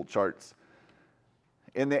to the cool charts.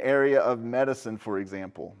 In the area of medicine, for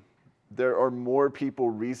example, there are more people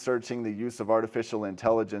researching the use of artificial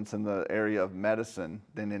intelligence in the area of medicine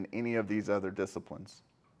than in any of these other disciplines.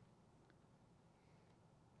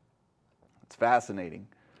 It's fascinating.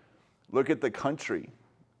 Look at the country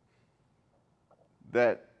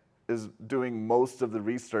that is doing most of the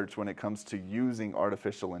research when it comes to using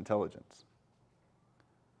artificial intelligence.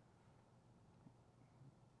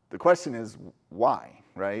 The question is why,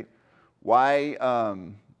 right? Why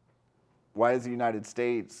is the United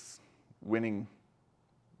States winning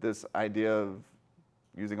this idea of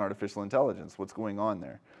using artificial intelligence? What's going on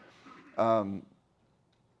there?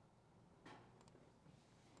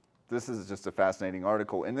 This is just a fascinating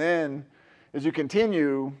article. And then, as you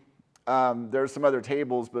continue, there are some other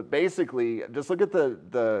tables, but basically, just look at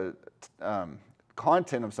the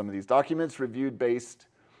content of some of these documents reviewed based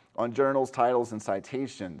on journals, titles, and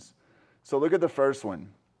citations. So look at the first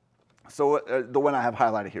one. So the one I have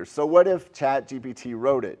highlighted here. So what if ChatGPT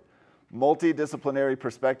wrote it? Multidisciplinary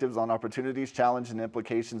perspectives on opportunities, challenge, and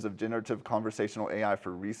implications of generative conversational AI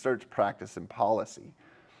for research, practice, and policy.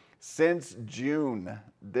 Since June,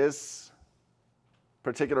 this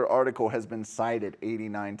particular article has been cited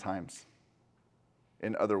 89 times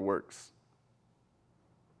in other works.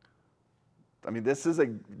 I mean, this is a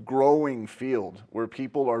growing field where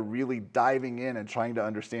people are really diving in and trying to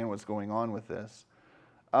understand what's going on with this.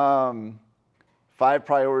 5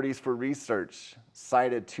 priorities for research,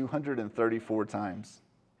 cited 234 times,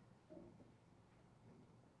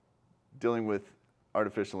 dealing with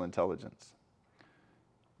artificial intelligence.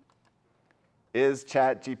 Is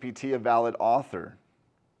ChatGPT a valid author?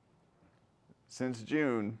 Since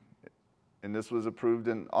June, and this was approved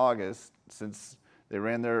in August, since they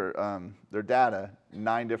ran their data,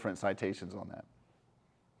 9 different citations on that.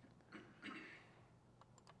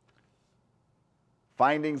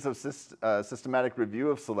 Findings of systematic review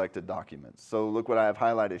of selected documents. So look what I have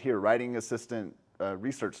highlighted here. Writing assistant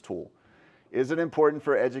research tool. Is it important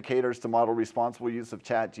for educators to model responsible use of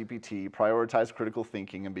ChatGPT, prioritize critical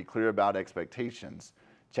thinking, and be clear about expectations?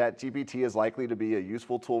 ChatGPT is likely to be a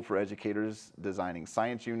useful tool for educators designing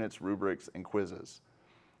science units, rubrics, and quizzes.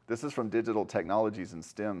 This is from Digital Technologies and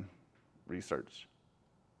STEM research.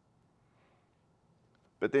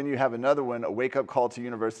 But then you have another one, a wake-up call to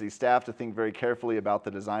university staff to think very carefully about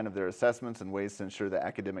the design of their assessments and ways to ensure that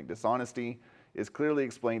academic dishonesty is clearly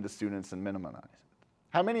explained to students and minimized.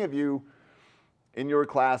 How many of you in your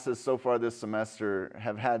classes so far this semester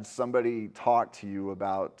have had somebody talk to you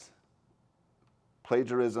about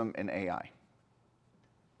plagiarism and AI?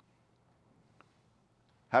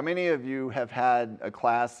 How many of you have had a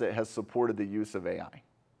class that has supported the use of AI?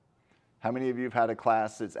 How many of you have had a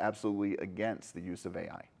class that's absolutely against the use of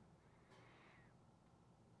AI?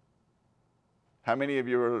 How many of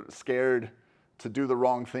you are scared to do the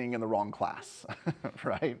wrong thing in the wrong class,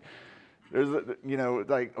 right? There's,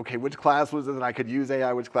 like, okay, which class was it that I could use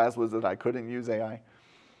AI? Which class was it that I couldn't use AI?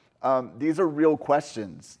 These are real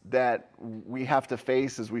questions that we have to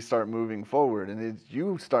face as we start moving forward, and as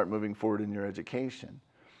you start moving forward in your education.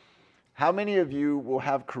 How many of you will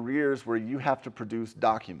have careers where you have to produce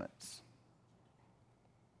documents?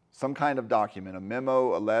 Some kind of document, a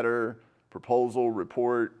memo, a letter, proposal,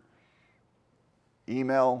 report,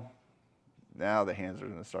 email. Now the hands are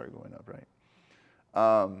going to start going up, right?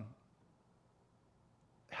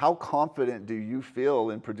 How confident do you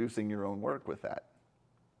feel in producing your own work with that?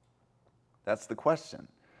 That's the question.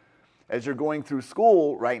 As you're going through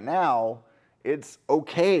school right now, it's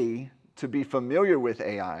okay to be familiar with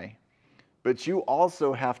AI, but you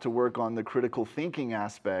also have to work on the critical thinking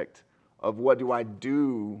aspect of what do I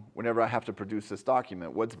do whenever I have to produce this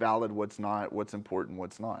document? What's valid, what's not, what's important,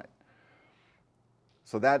 what's not.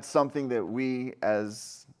 So that's something that we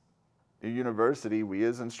as a university, we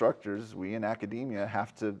as instructors, we in academia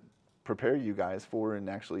have to prepare you guys for and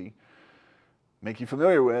actually make you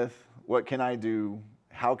familiar with what can I do,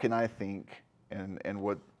 how can I think, and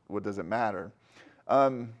what does it matter.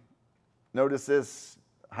 Notice this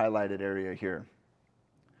highlighted area here.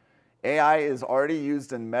 AI is already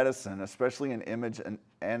used in medicine, especially in image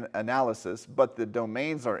and analysis, but the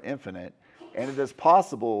domains are infinite, and it is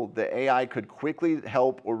possible that AI could quickly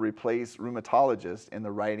help or replace rheumatologists in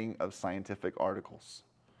the writing of scientific articles.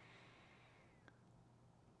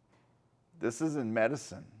 This is in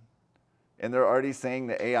medicine. And they're already saying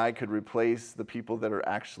that AI could replace the people that are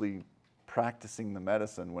actually practicing the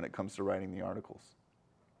medicine when it comes to writing the articles.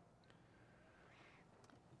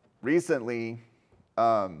 Recently,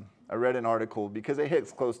 I read an article, because it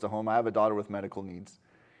hits close to home. I have a daughter with medical needs.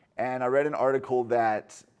 And I read an article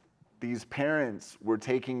that these parents were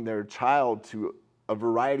taking their child to a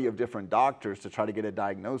variety of different doctors to try to get a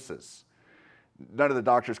diagnosis. None of the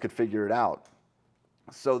doctors could figure it out.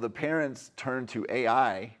 So the parents turned to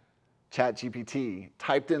AI, ChatGPT,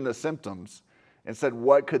 typed in the symptoms, and said,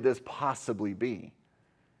 what could this possibly be?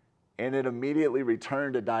 And it immediately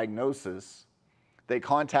returned a diagnosis. They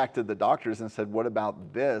contacted the doctors and said, what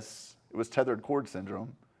about this? It was tethered cord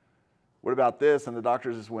syndrome. What about this? And the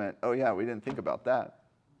doctors just went, oh yeah, we didn't think about that.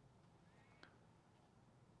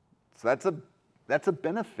 So that's a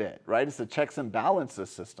benefit, right? It's a checks and balances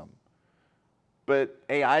system. But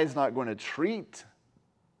AI is not going to treat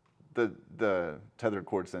the tethered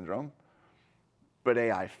cord syndrome, but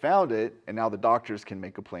AI found it, and now the doctors can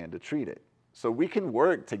make a plan to treat it. So we can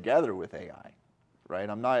work together with AI, right?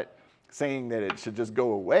 I'm not saying that it should just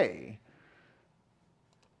go away,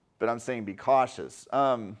 but I'm saying be cautious.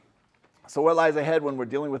 So what lies ahead when we're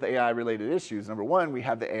dealing with AI-related issues? Number one, we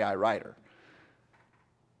have the AI writer.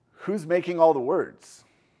 Who's making all the words,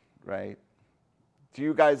 right? Do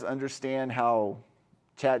you guys understand how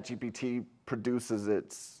ChatGPT produces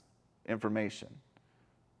its information?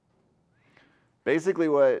 Basically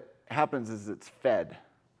what happens is it's fed.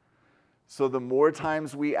 So the more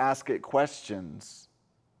times we ask it questions,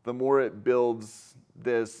 the more it builds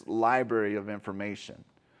this library of information.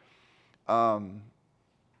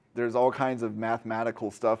 There's all kinds of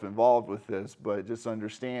mathematical stuff involved with this, but just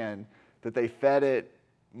understand that they fed it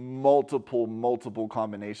multiple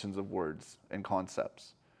combinations of words and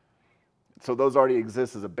concepts. So those already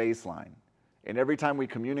exist as a baseline. And every time we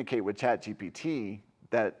communicate with ChatGPT,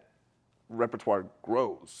 that repertoire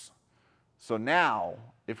grows. So now,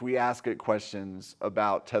 if we ask it questions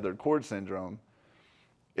about tethered cord syndrome,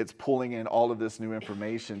 it's pulling in all of this new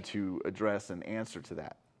information to address and answer to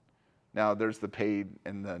that. Now, there's the paid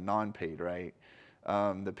and the non-paid, right?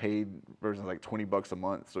 The paid version is like $20 a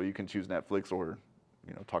month, so you can choose Netflix or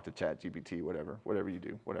talk to ChatGPT, whatever you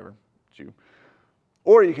do, whatever you.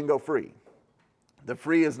 Or you can go free. The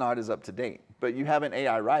free is not as up to date, but you have an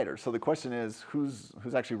AI writer. So the question is, who's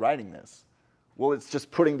actually writing this? Well, it's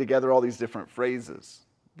just putting together all these different phrases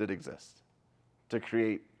that exist to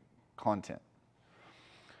create content.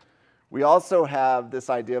 We also have this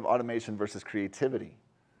idea of automation versus creativity.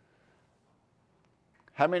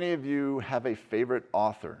 How many of you have a favorite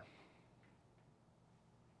author?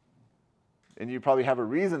 And you probably have a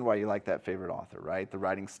reason why you like that favorite author, right? The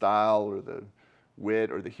writing style or the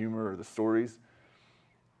wit or the humor or the stories.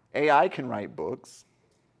 AI can write books.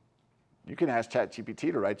 You can ask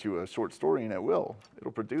ChatGPT to write you a short story and it will.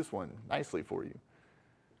 It'll produce one nicely for you.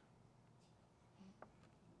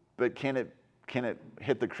 But can it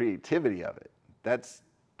hit the creativity of it?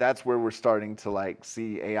 That's where we're starting to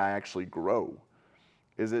see AI actually grow.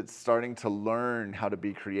 Is it starting to learn how to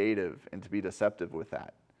be creative and to be deceptive with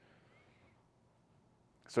that?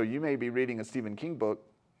 So you may be reading a Stephen King book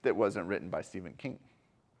that wasn't written by Stephen King.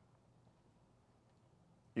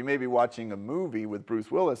 You may be watching a movie with Bruce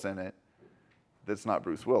Willis in it that's not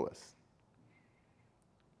Bruce Willis.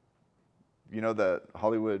 You know the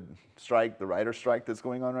Hollywood strike, the writer strike that's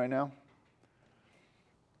going on right now?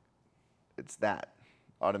 It's that,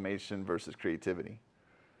 automation versus creativity.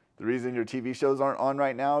 The reason your TV shows aren't on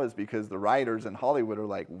right now is because the writers in Hollywood are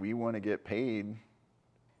like, we want to get paid.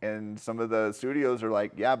 And some of the studios are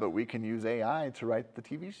like, yeah, but we can use AI to write the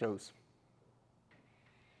TV shows.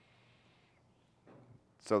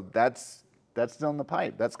 So that's down the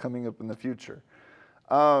pipe. That's coming up in the future.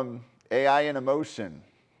 AI and emotion.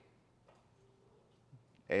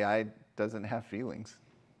 AI doesn't have feelings.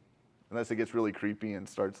 Unless it gets really creepy and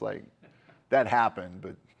starts that happened,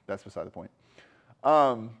 but that's beside the point.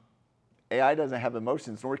 AI doesn't have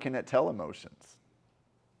emotions, nor can it tell emotions.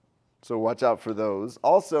 So watch out for those.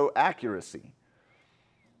 Also, accuracy.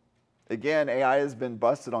 Again, AI has been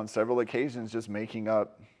busted on several occasions just making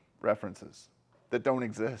up references that don't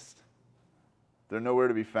exist. They're nowhere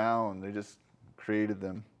to be found. They just created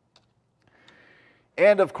them.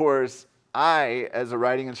 And of course, I, as a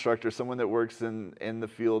writing instructor, someone that works in the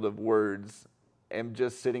field of words, am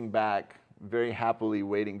just sitting back very happily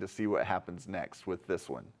waiting to see what happens next with this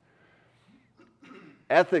one.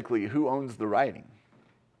 Ethically, who owns the writing?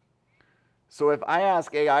 So if I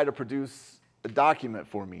ask AI to produce a document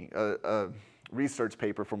for me, a research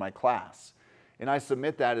paper for my class, and I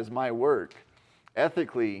submit that as my work,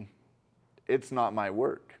 ethically, it's not my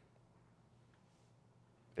work.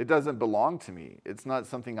 It doesn't belong to me. It's not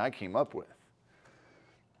something I came up with.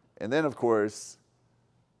 And then, of course,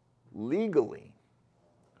 legally,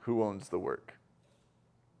 who owns the work?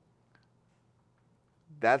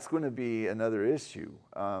 That's going to be another issue.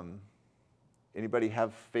 Anybody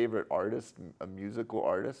have favorite artist, a musical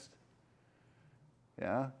artist?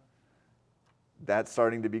 Yeah? That's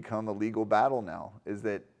starting to become a legal battle now, is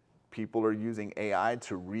that people are using AI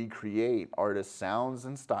to recreate artists' sounds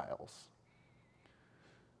and styles.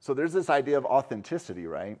 So there's this idea of authenticity,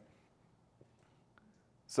 right?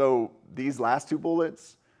 So these last two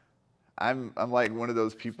bullets, I'm like one of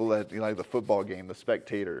those people at like the football game, the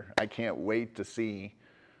spectator. I can't wait to see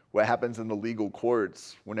what happens in the legal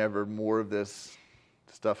courts whenever more of this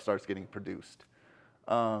stuff starts getting produced.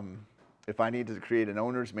 If I need to create an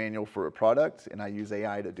owner's manual for a product and I use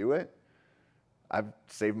AI to do it, I've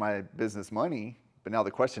saved my business money, but now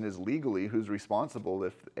the question is legally, who's responsible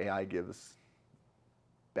if AI gives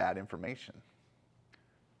bad information?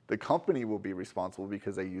 The company will be responsible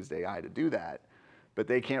because they used AI to do that, but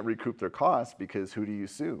they can't recoup their costs because who do you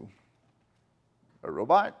sue? A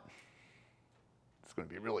robot? It's going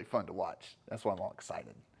to be really fun to watch. That's why I'm all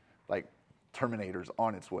excited. Like Terminator's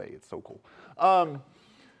on its way. It's so cool.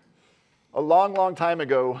 A long, long time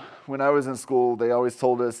ago, when I was in school, they always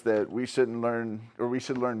told us that we shouldn't learn, or we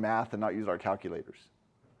should learn math and not use our calculators.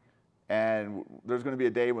 And there's going to be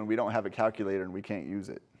a day when we don't have a calculator and we can't use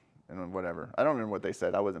it, and whatever. I don't remember what they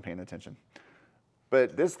said. I wasn't paying attention.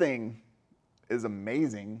 But this thing is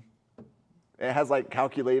amazing. It has like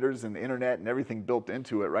calculators and the internet and everything built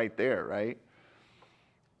into it right there, right?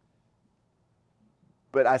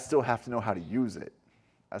 But I still have to know how to use it.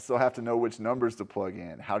 I still have to know which numbers to plug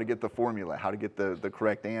in, how to get the formula, how to get the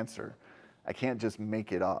correct answer. I can't just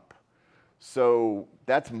make it up. So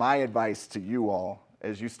that's my advice to you all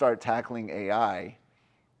as you start tackling AI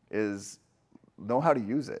is know how to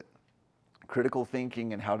use it. Critical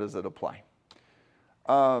thinking and how does it apply.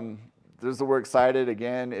 There's the Works Cited.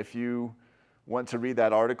 Again, if you want to read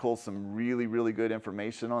that article, some really, really good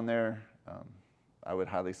information on there. I would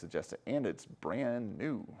highly suggest it. And it's brand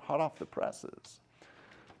new, hot off the presses.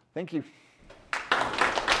 Thank you.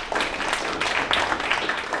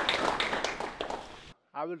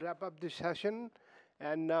 I will wrap up this session,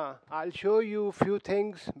 and I'll show you a few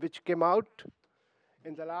things which came out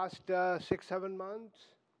in the last 6-7 months.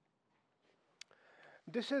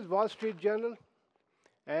 This is Wall Street Journal,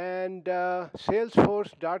 and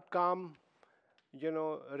Salesforce.com,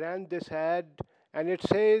 ran this ad, and it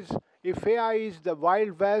says, if AI is the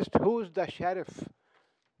Wild West, who's the sheriff?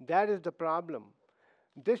 That is the problem.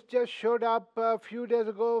 This just showed up a few days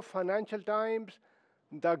ago, Financial Times,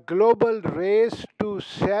 the global race to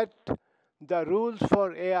set the rules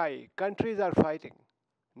for AI. Countries are fighting,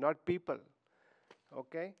 not people,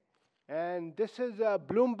 okay? And this is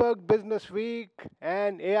Bloomberg Business Week,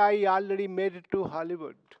 and AI already made it to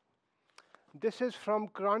Hollywood. This is from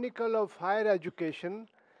Chronicle of Higher Education,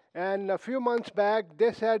 and a few months back,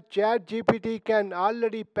 they said ChatGPT can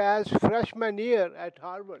already pass freshman year at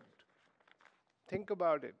Harvard. Think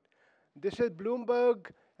about it. This is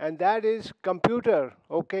Bloomberg, and that is computer,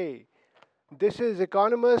 okay. This is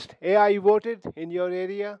Economist, AI voted in your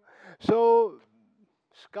area. So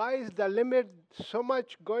sky's the limit, so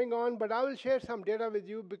much going on, but I will share some data with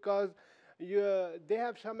you because they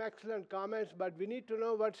have some excellent comments, but we need to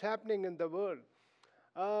know what's happening in the world.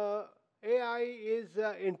 AI is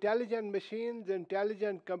intelligent machines,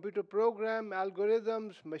 intelligent computer program,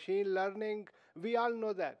 algorithms, machine learning. We all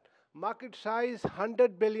know that. Market size,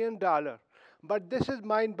 $100 billion. But this is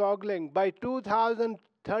mind-boggling. By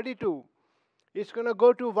 2032, it's going to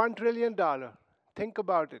go to $1 trillion. Think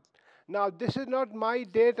about it. Now, this is not my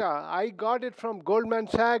data. I got it from Goldman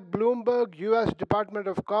Sachs, Bloomberg, US Department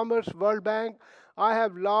of Commerce, World Bank. I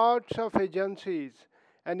have lots of agencies.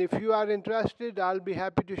 And if you are interested, I'll be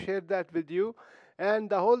happy to share that with you. And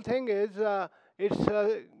the whole thing is, it's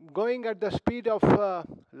going at the speed of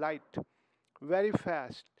light, very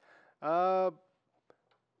fast.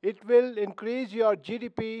 It will increase your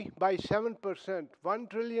GDP by 7%. $1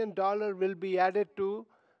 trillion will be added to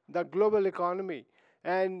the global economy.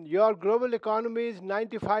 And your global economy is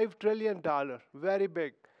 $95 trillion, very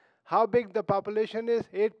big. How big the population is?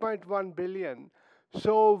 8.1 billion.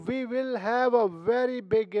 So we will have a very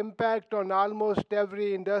big impact on almost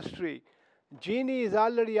every industry. Genie is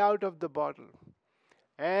already out of the bottle.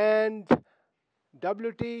 And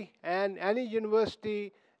WT and any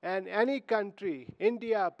university and any country,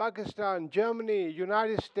 India, Pakistan, Germany,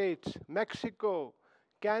 United States, Mexico,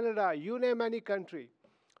 Canada, you name any country,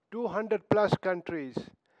 200 plus countries,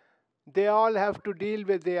 they all have to deal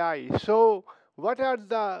with AI. So what are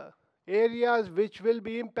the areas which will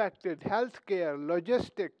be impacted? Healthcare,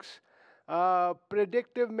 logistics,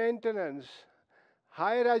 predictive maintenance,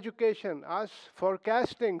 higher education, us,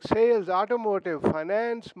 forecasting, sales, automotive,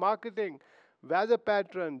 finance, marketing, weather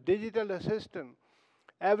pattern, digital assistant.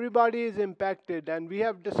 Everybody is impacted, and we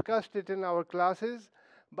have discussed it in our classes.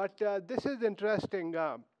 But this is interesting.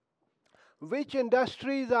 Which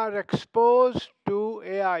industries are exposed to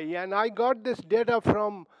AI? And I got this data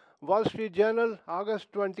from Wall Street Journal,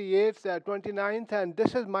 August 28th, 29th, and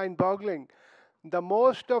this is mind-boggling. The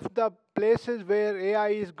most of the places where AI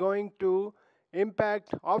is going to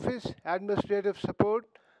impact office, administrative support,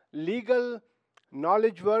 legal,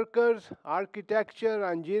 knowledge workers, architecture,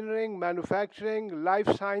 engineering, manufacturing,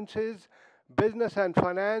 life sciences, business and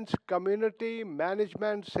finance, community,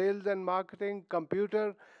 management, sales and marketing,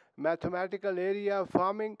 computer, mathematical area,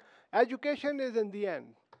 farming. Education is in the end.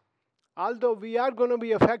 Although we are going to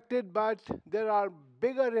be affected, but there are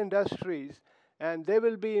bigger industries and they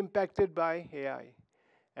will be impacted by AI.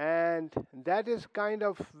 And that is kind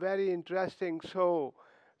of very interesting. So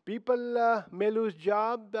people may lose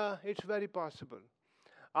job, it's very possible.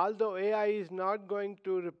 Although AI is not going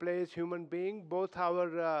to replace human being, both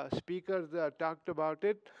our speakers talked about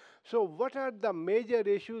it. So what are the major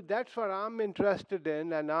issues? That's what I'm interested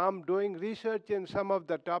in, and I'm doing research in some of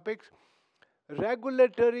the topics.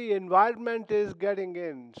 Regulatory environment is getting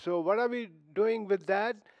in. So what are we doing with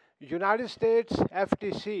that? United States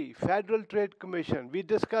FTC, Federal Trade Commission. We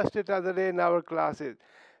discussed it other day in our classes.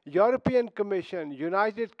 European Commission,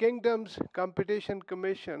 United Kingdom's Competition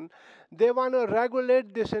Commission, they want to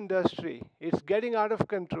regulate this industry. It's getting out of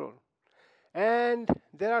control. And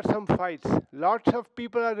there are some fights. Lots of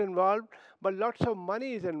people are involved, but lots of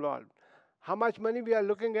money is involved. How much money we are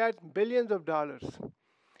looking at? Billions of dollars.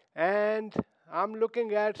 And I'm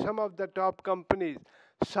looking at some of the top companies.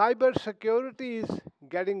 Cyber security is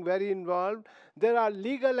getting very involved. There are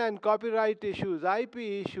legal and copyright issues, IP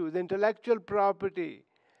issues, intellectual property.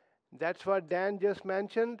 That's what Dan just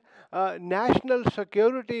mentioned. National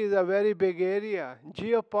security is a very big area.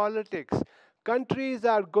 Geopolitics. Countries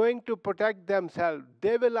are going to protect themselves.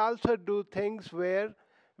 They will also do things where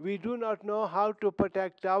we do not know how to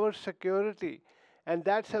protect our security. And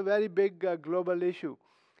that's a very big global issue.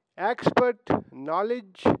 Expert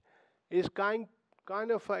knowledge is kind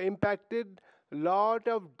of impacted. Lot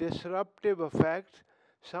of disruptive effects.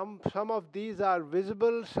 Some of these are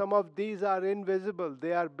visible, some of these are invisible.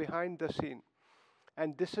 They are behind the scene.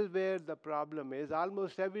 And this is where the problem is.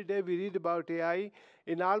 Almost every day we read about AI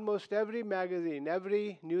in almost every magazine,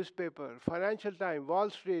 every newspaper, Financial Times,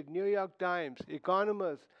 Wall Street, New York Times,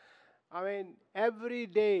 Economist. I mean, every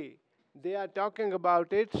day they are talking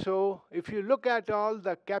about it. So if you look at all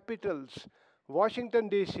the capitals, Washington,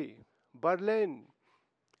 D.C., Berlin,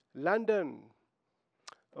 London,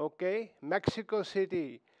 okay, Mexico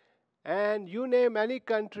City, and you name any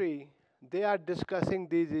country, they are discussing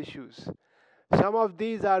these issues. Some of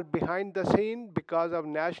these are behind the scene because of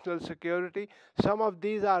national security. Some of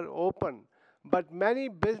these are open. But many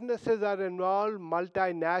businesses are involved,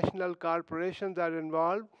 multinational corporations are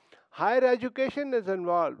involved. Higher education is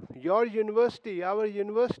involved. Your university, our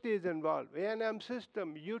university is involved. A&M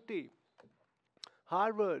system, UT,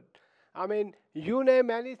 Harvard. I mean, you name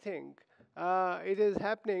anything, it is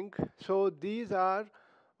happening. So these are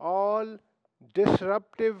all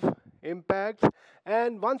disruptive impacts.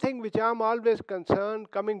 And one thing which I'm always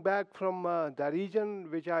concerned, coming back from the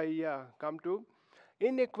region which I come to,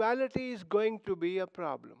 inequality is going to be a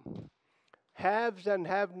problem. Haves and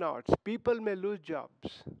have-nots. People may lose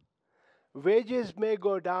jobs. Wages may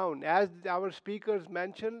go down. As our speakers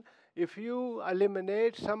mentioned, if you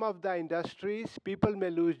eliminate some of the industries, people may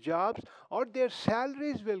lose jobs or their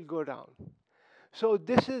salaries will go down. So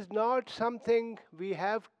this is not something we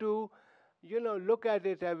have to, look at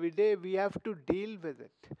it every day. We have to deal with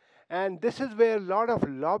it. And this is where a lot of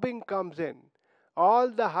lobbying comes in. All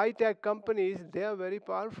the high-tech companies, they are very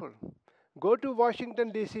powerful. Go to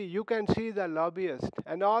Washington, D.C., you can see the lobbyists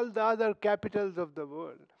and all the other capitals of the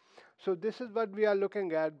world. So this is what we are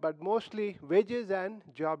looking at, but mostly wages and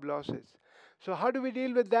job losses. So how do we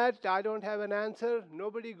deal with that? I don't have an answer.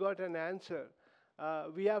 Nobody got an answer.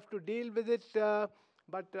 We have to deal with it,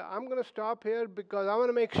 but I'm going to stop here because I want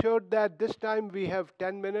to make sure that this time we have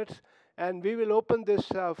 10 minutes and we will open this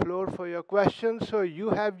floor for your questions. So you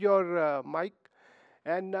have your mic,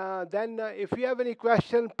 and then if you have any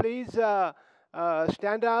question, please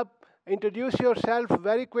stand up, introduce yourself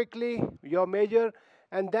very quickly, your major,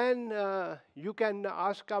 and then you can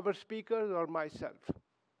ask our speakers or myself.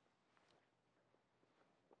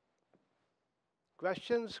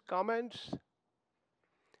 Questions, comments?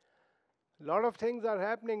 A lot of things are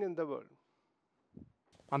happening in the world.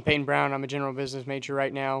 I'm Peyton Brown. I'm a general business major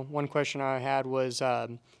right now. One question I had was,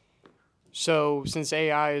 so since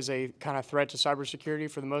AI is a kind of threat to cybersecurity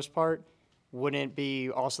for the most part, wouldn't it be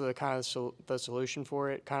also the kind of the solution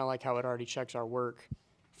for it, kind of like how it already checks our work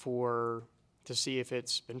to see if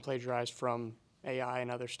it's been plagiarized from AI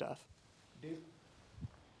and other stuff?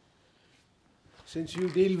 Since you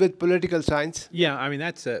deal with political science. Yeah, I mean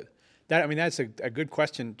that's a good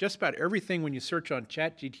question. Just about everything when you search on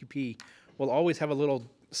ChatGPT will always have a little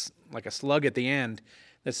like a slug at the end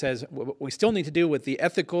that says we still need to deal with the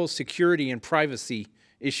ethical, security, and privacy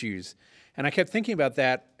issues. And I kept thinking about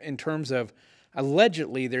that in terms of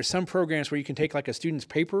allegedly there's some programs where you can take like a student's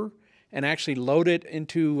paper and actually load it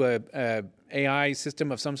into a AI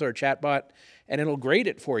system of some sort of chatbot, and it'll grade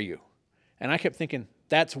it for you. And I kept thinking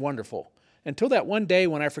that's wonderful. Until that one day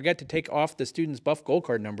when I forget to take off the student's buff gold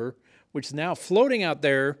card number, which is now floating out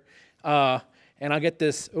there, and I'll get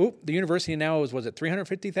this, the university now was it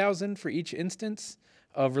 $350,000 for each instance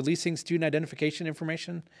of releasing student identification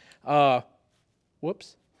information?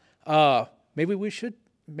 Whoops. Maybe we should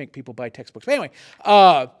make people buy textbooks. But anyway,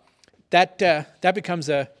 that becomes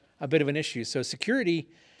a bit of an issue. So security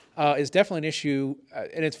is definitely an issue,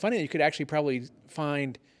 and it's funny that you could actually probably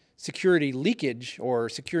find security leakage or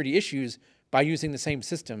security issues by using the same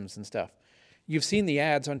systems and stuff. You've seen the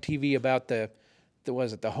ads on TV about the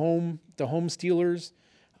home stealers,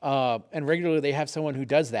 and regularly they have someone who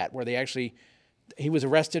does that, where he was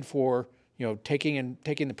arrested for taking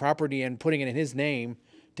the property and putting it in his name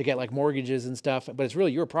to get like mortgages and stuff, but it's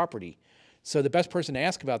really your property. So the best person to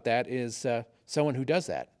ask about that is someone who does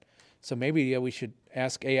that. So maybe we should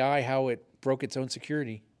ask AI how it broke its own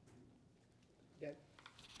security.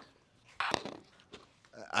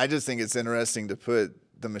 I just think it's interesting to put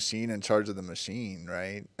the machine in charge of the machine,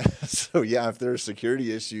 right? So yeah, if there are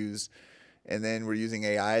security issues and then we're using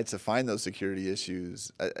AI to find those security issues,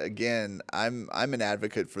 again, I'm an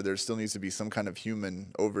advocate for there still needs to be some kind of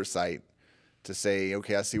human oversight to say,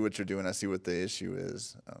 okay, I see what you're doing, I see what the issue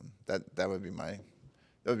is. That would be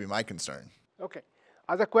my concern. Okay.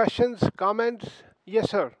 Other questions, comments? Yes,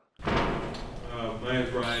 sir. My name is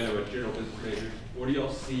Brian. I'm a general business major. What do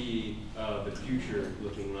y'all see the future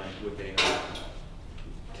looking like with AI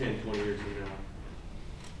 10, 20 years from now?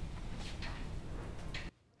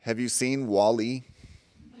 Have you seen WALL-E?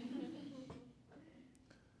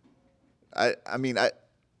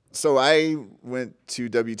 So I went to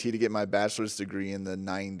Wt to get my bachelor's degree in the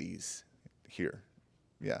 90s here.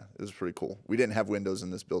 Yeah, it was pretty cool. We didn't have windows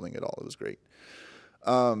in this building at all. It was great.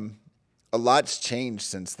 A lot's changed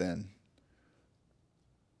since then.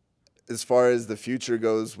 As far as the future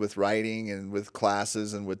goes with writing and with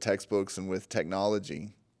classes and with textbooks and with technology,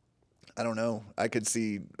 I don't know. I could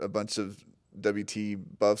see a bunch of Wt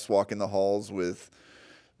buffs walking the halls with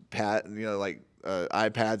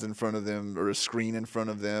iPads in front of them or a screen in front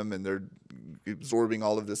of them, and they're absorbing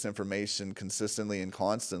all of this information consistently and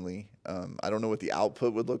constantly. I don't know what the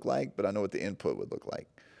output would look like, but I know what the input would look like.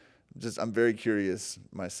 I'm very curious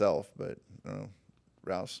myself, but I don't know.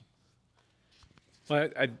 Rausch? Well,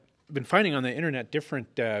 I've been finding on the internet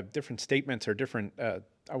different statements or different, I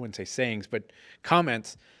wouldn't say sayings, but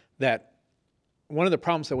comments that one of the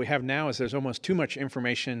problems that we have now is there's almost too much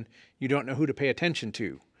information you don't know who to pay attention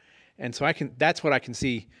to. And so that's what I can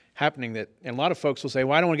see happening, and a lot of folks will say,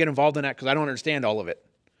 well, I don't want to get involved in that because I don't understand all of it.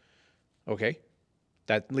 Okay,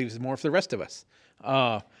 that leaves more for the rest of us.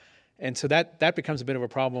 And so that becomes a bit of a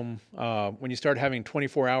problem when you start having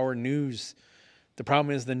 24-hour news. The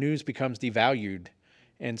problem is the news becomes devalued.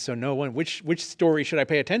 And so which story should I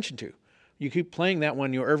pay attention to? You keep playing that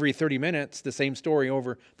one every 30 minutes, the same story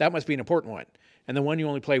over, that must be an important one. And the one you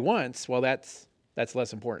only play once, well, that's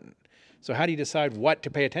less important. So how do you decide what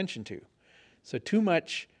to pay attention to? So too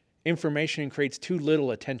much information creates too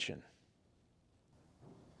little attention.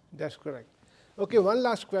 That's correct. Okay, one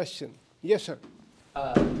last question. Yes, sir.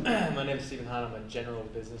 My name is Stephen Hahn. I'm a general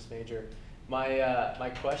business major.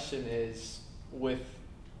 My question is, with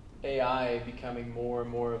AI becoming more and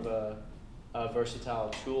more of a versatile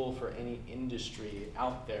tool for any industry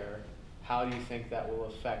out there, how do you think that will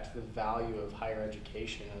affect the value of higher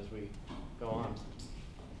education as we go on?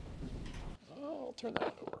 I'll turn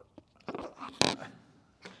that over.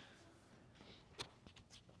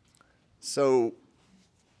 So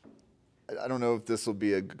I don't know if this will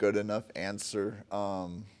be a good enough answer,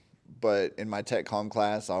 but in my tech comm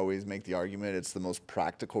class, I always make the argument it's the most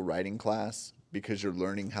practical writing class because you're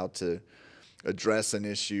learning how to address an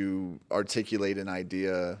issue, articulate an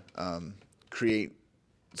idea, create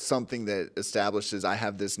something that establishes I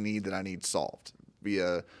have this need that I need solved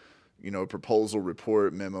via, a proposal,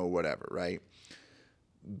 report, memo, whatever, right?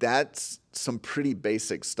 That's some pretty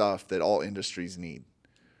basic stuff that all industries need.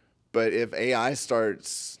 But if AI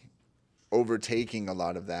starts overtaking a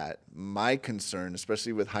lot of that, my concern,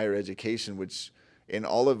 especially with higher education, which in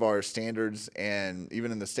all of our standards and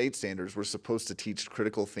even in the state standards, we're supposed to teach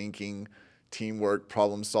critical thinking, teamwork,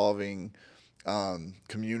 problem solving,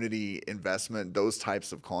 community investment, those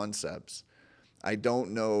types of concepts. I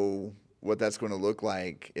don't know what that's going to look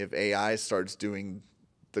like if AI starts doing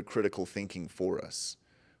the critical thinking for us.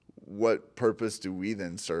 What purpose do we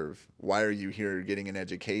then serve? Why are you here getting an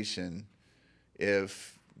education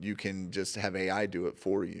if you can just have AI do it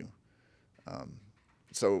for you?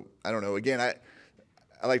 So I don't know. Again,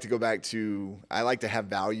 I like to go back to, I like to have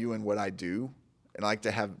value in what I do, and I like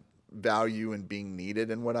to have value in being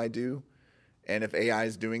needed in what I do. And if AI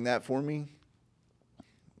is doing that for me,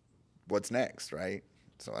 what's next, right?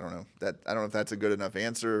 So I don't know. I don't know if that's a good enough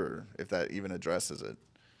answer or if that even addresses it.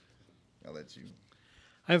 I'll let you.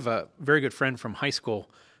 I have a very good friend from high school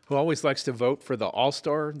who always likes to vote for the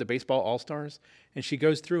All-Star, the baseball All-Stars, and she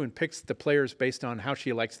goes through and picks the players based on how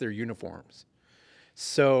she likes their uniforms.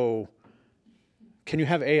 So can you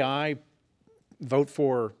have AI vote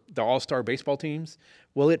for the All-Star baseball teams?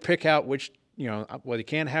 Will it pick out which, well, you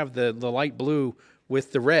can't have the light blue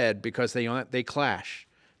with the red because they clash.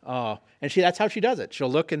 And that's how she does it.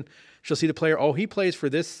 She'll look and she'll see the player, oh, he plays for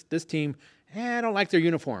this team. I don't like their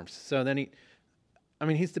uniforms. So then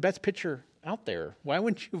he's the best pitcher out there. Why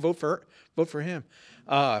wouldn't you vote for him?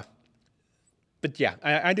 But yeah,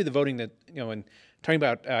 I do the voting that, and talking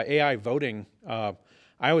about AI voting, I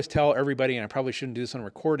always tell everybody, and I probably shouldn't do this on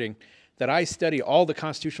recording, that I study all the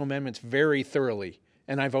constitutional amendments very thoroughly,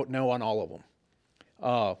 and I vote no on all of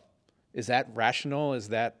them. Is that rational? Is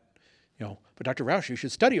that, but Dr. Rausch, you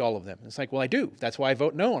should study all of them. It's like, well, I do. That's why I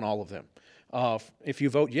vote no on all of them. If you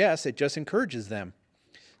vote yes, it just encourages them.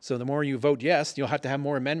 So the more you vote yes, you'll have to have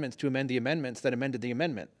more amendments to amend the amendments that amended the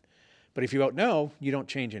amendment. But if you vote no, you don't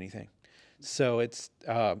change anything. So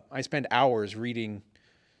I spend hours reading,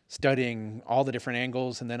 studying all the different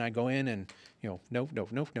angles, and then I go in and,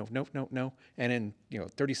 no. And in,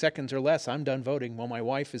 30 seconds or less, I'm done voting while my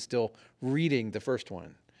wife is still reading the first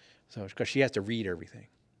one. So, because she has to read everything.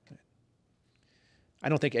 I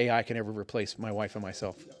don't think AI can ever replace my wife and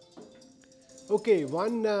myself. Okay, It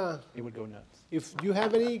would go nuts. if you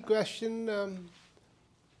have any question,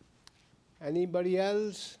 anybody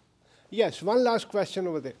else? Yes, one last question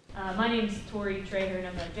over there. My name's Tori Traher, and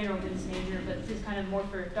I'm a general business major, but this is kind of more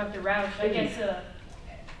for Dr. Rausch. I guess,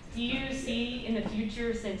 do you see in the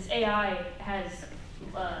future, since AI has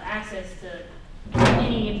access to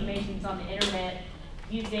any information on the internet,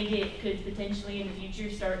 do you think it could potentially in the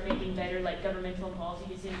future start making better governmental and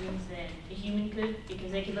policy decisions than a human could?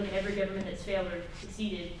 Because they could look at every government that's failed or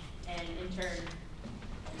succeeded and in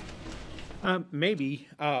turn. Maybe,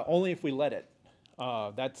 only if we let it.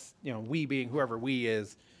 That's, we being whoever we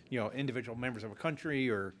is, individual members of a country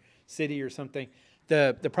or city or something.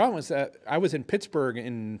 The problem is that I was in Pittsburgh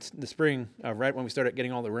in the spring, right when we started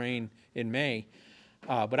getting all the rain in May.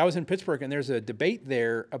 But I was in Pittsburgh, and there's a debate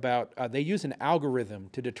there about they use an algorithm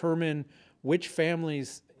to determine which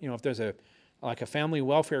families, if there's a family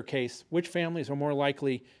welfare case, which families are more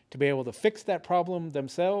likely to be able to fix that problem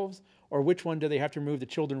themselves, or which one do they have to remove the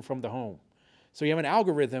children from the home. So you have an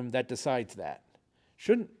algorithm that decides that.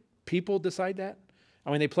 Shouldn't people decide that?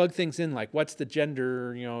 They plug things in like what's the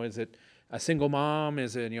gender, is it a single mom,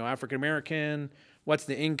 is it, African American, what's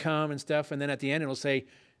the income and stuff, and then at the end it'll say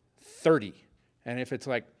 30. And if it's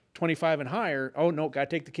like 25 and higher, oh no, got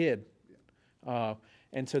to take the kid.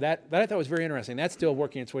 And so that I thought was very interesting. That's still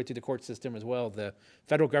working its way through the court system as well. The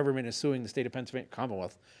federal government is suing the state of Pennsylvania,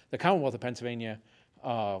 the Commonwealth of Pennsylvania,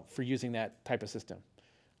 for using that type of system.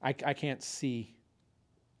 I can't see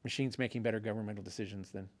machines making better governmental decisions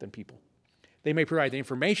than people. They may provide the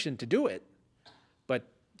information to do it, but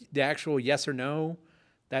the actual yes or no,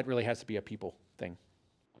 that really has to be a people thing.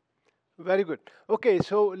 Very good. Okay,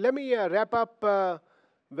 so let me wrap up.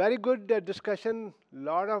 Very good discussion.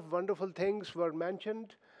 Lot of wonderful things were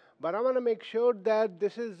mentioned. But I want to make sure that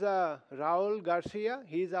this is Raul Garcia.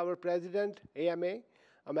 He's our president, AMA,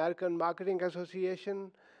 American Marketing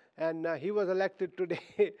Association. And he was elected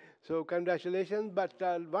today, so congratulations. But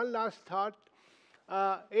one last thought.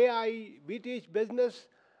 AI, we teach business.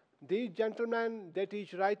 These gentlemen, they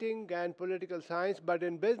teach writing and political science, but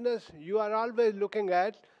in business, you are always looking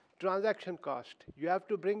at transaction cost. You have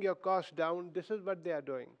to bring your cost down. This is what they are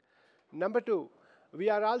doing. Number two, we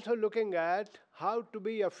are also looking at how to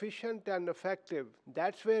be efficient and effective.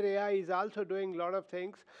 That's where AI is also doing a lot of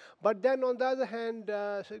things. But then on the other hand,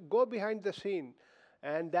 go behind the scene,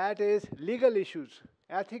 and that is legal issues,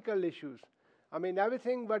 ethical issues. I mean,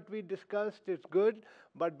 everything what we discussed is good,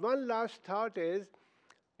 but one last thought is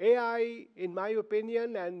AI, in my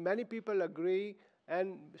opinion, and many people agree,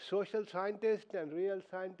 and social scientists and real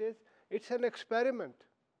scientists, it's an experiment.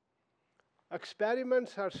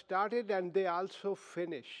 Experiments are started and they also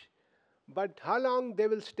finish. But how long they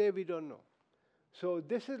will stay, we don't know. So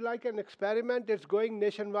this is like an experiment. It's going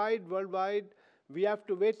nationwide, worldwide. We have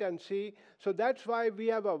to wait and see. So that's why we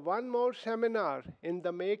have one more seminar in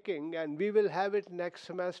the making, and we will have it next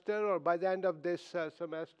semester or by the end of this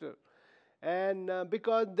semester. And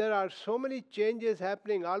because there are so many changes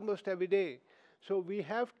happening almost every day, so we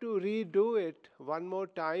have to redo it one more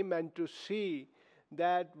time and to see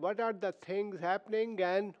that what are the things happening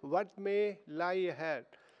and what may lie ahead.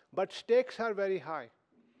 But stakes are very high.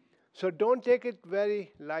 So don't take it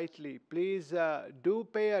very lightly. Please do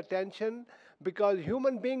pay attention, because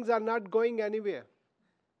human beings are not going anywhere.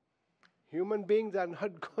 Human beings are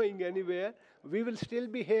not going anywhere. We will still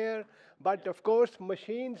be here, but of course,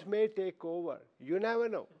 machines may take over. You never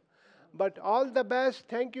know. But all the best.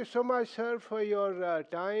 Thank you so much, sir, for your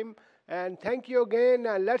time. And thank you again.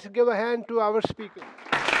 And let's give a hand to our speaker.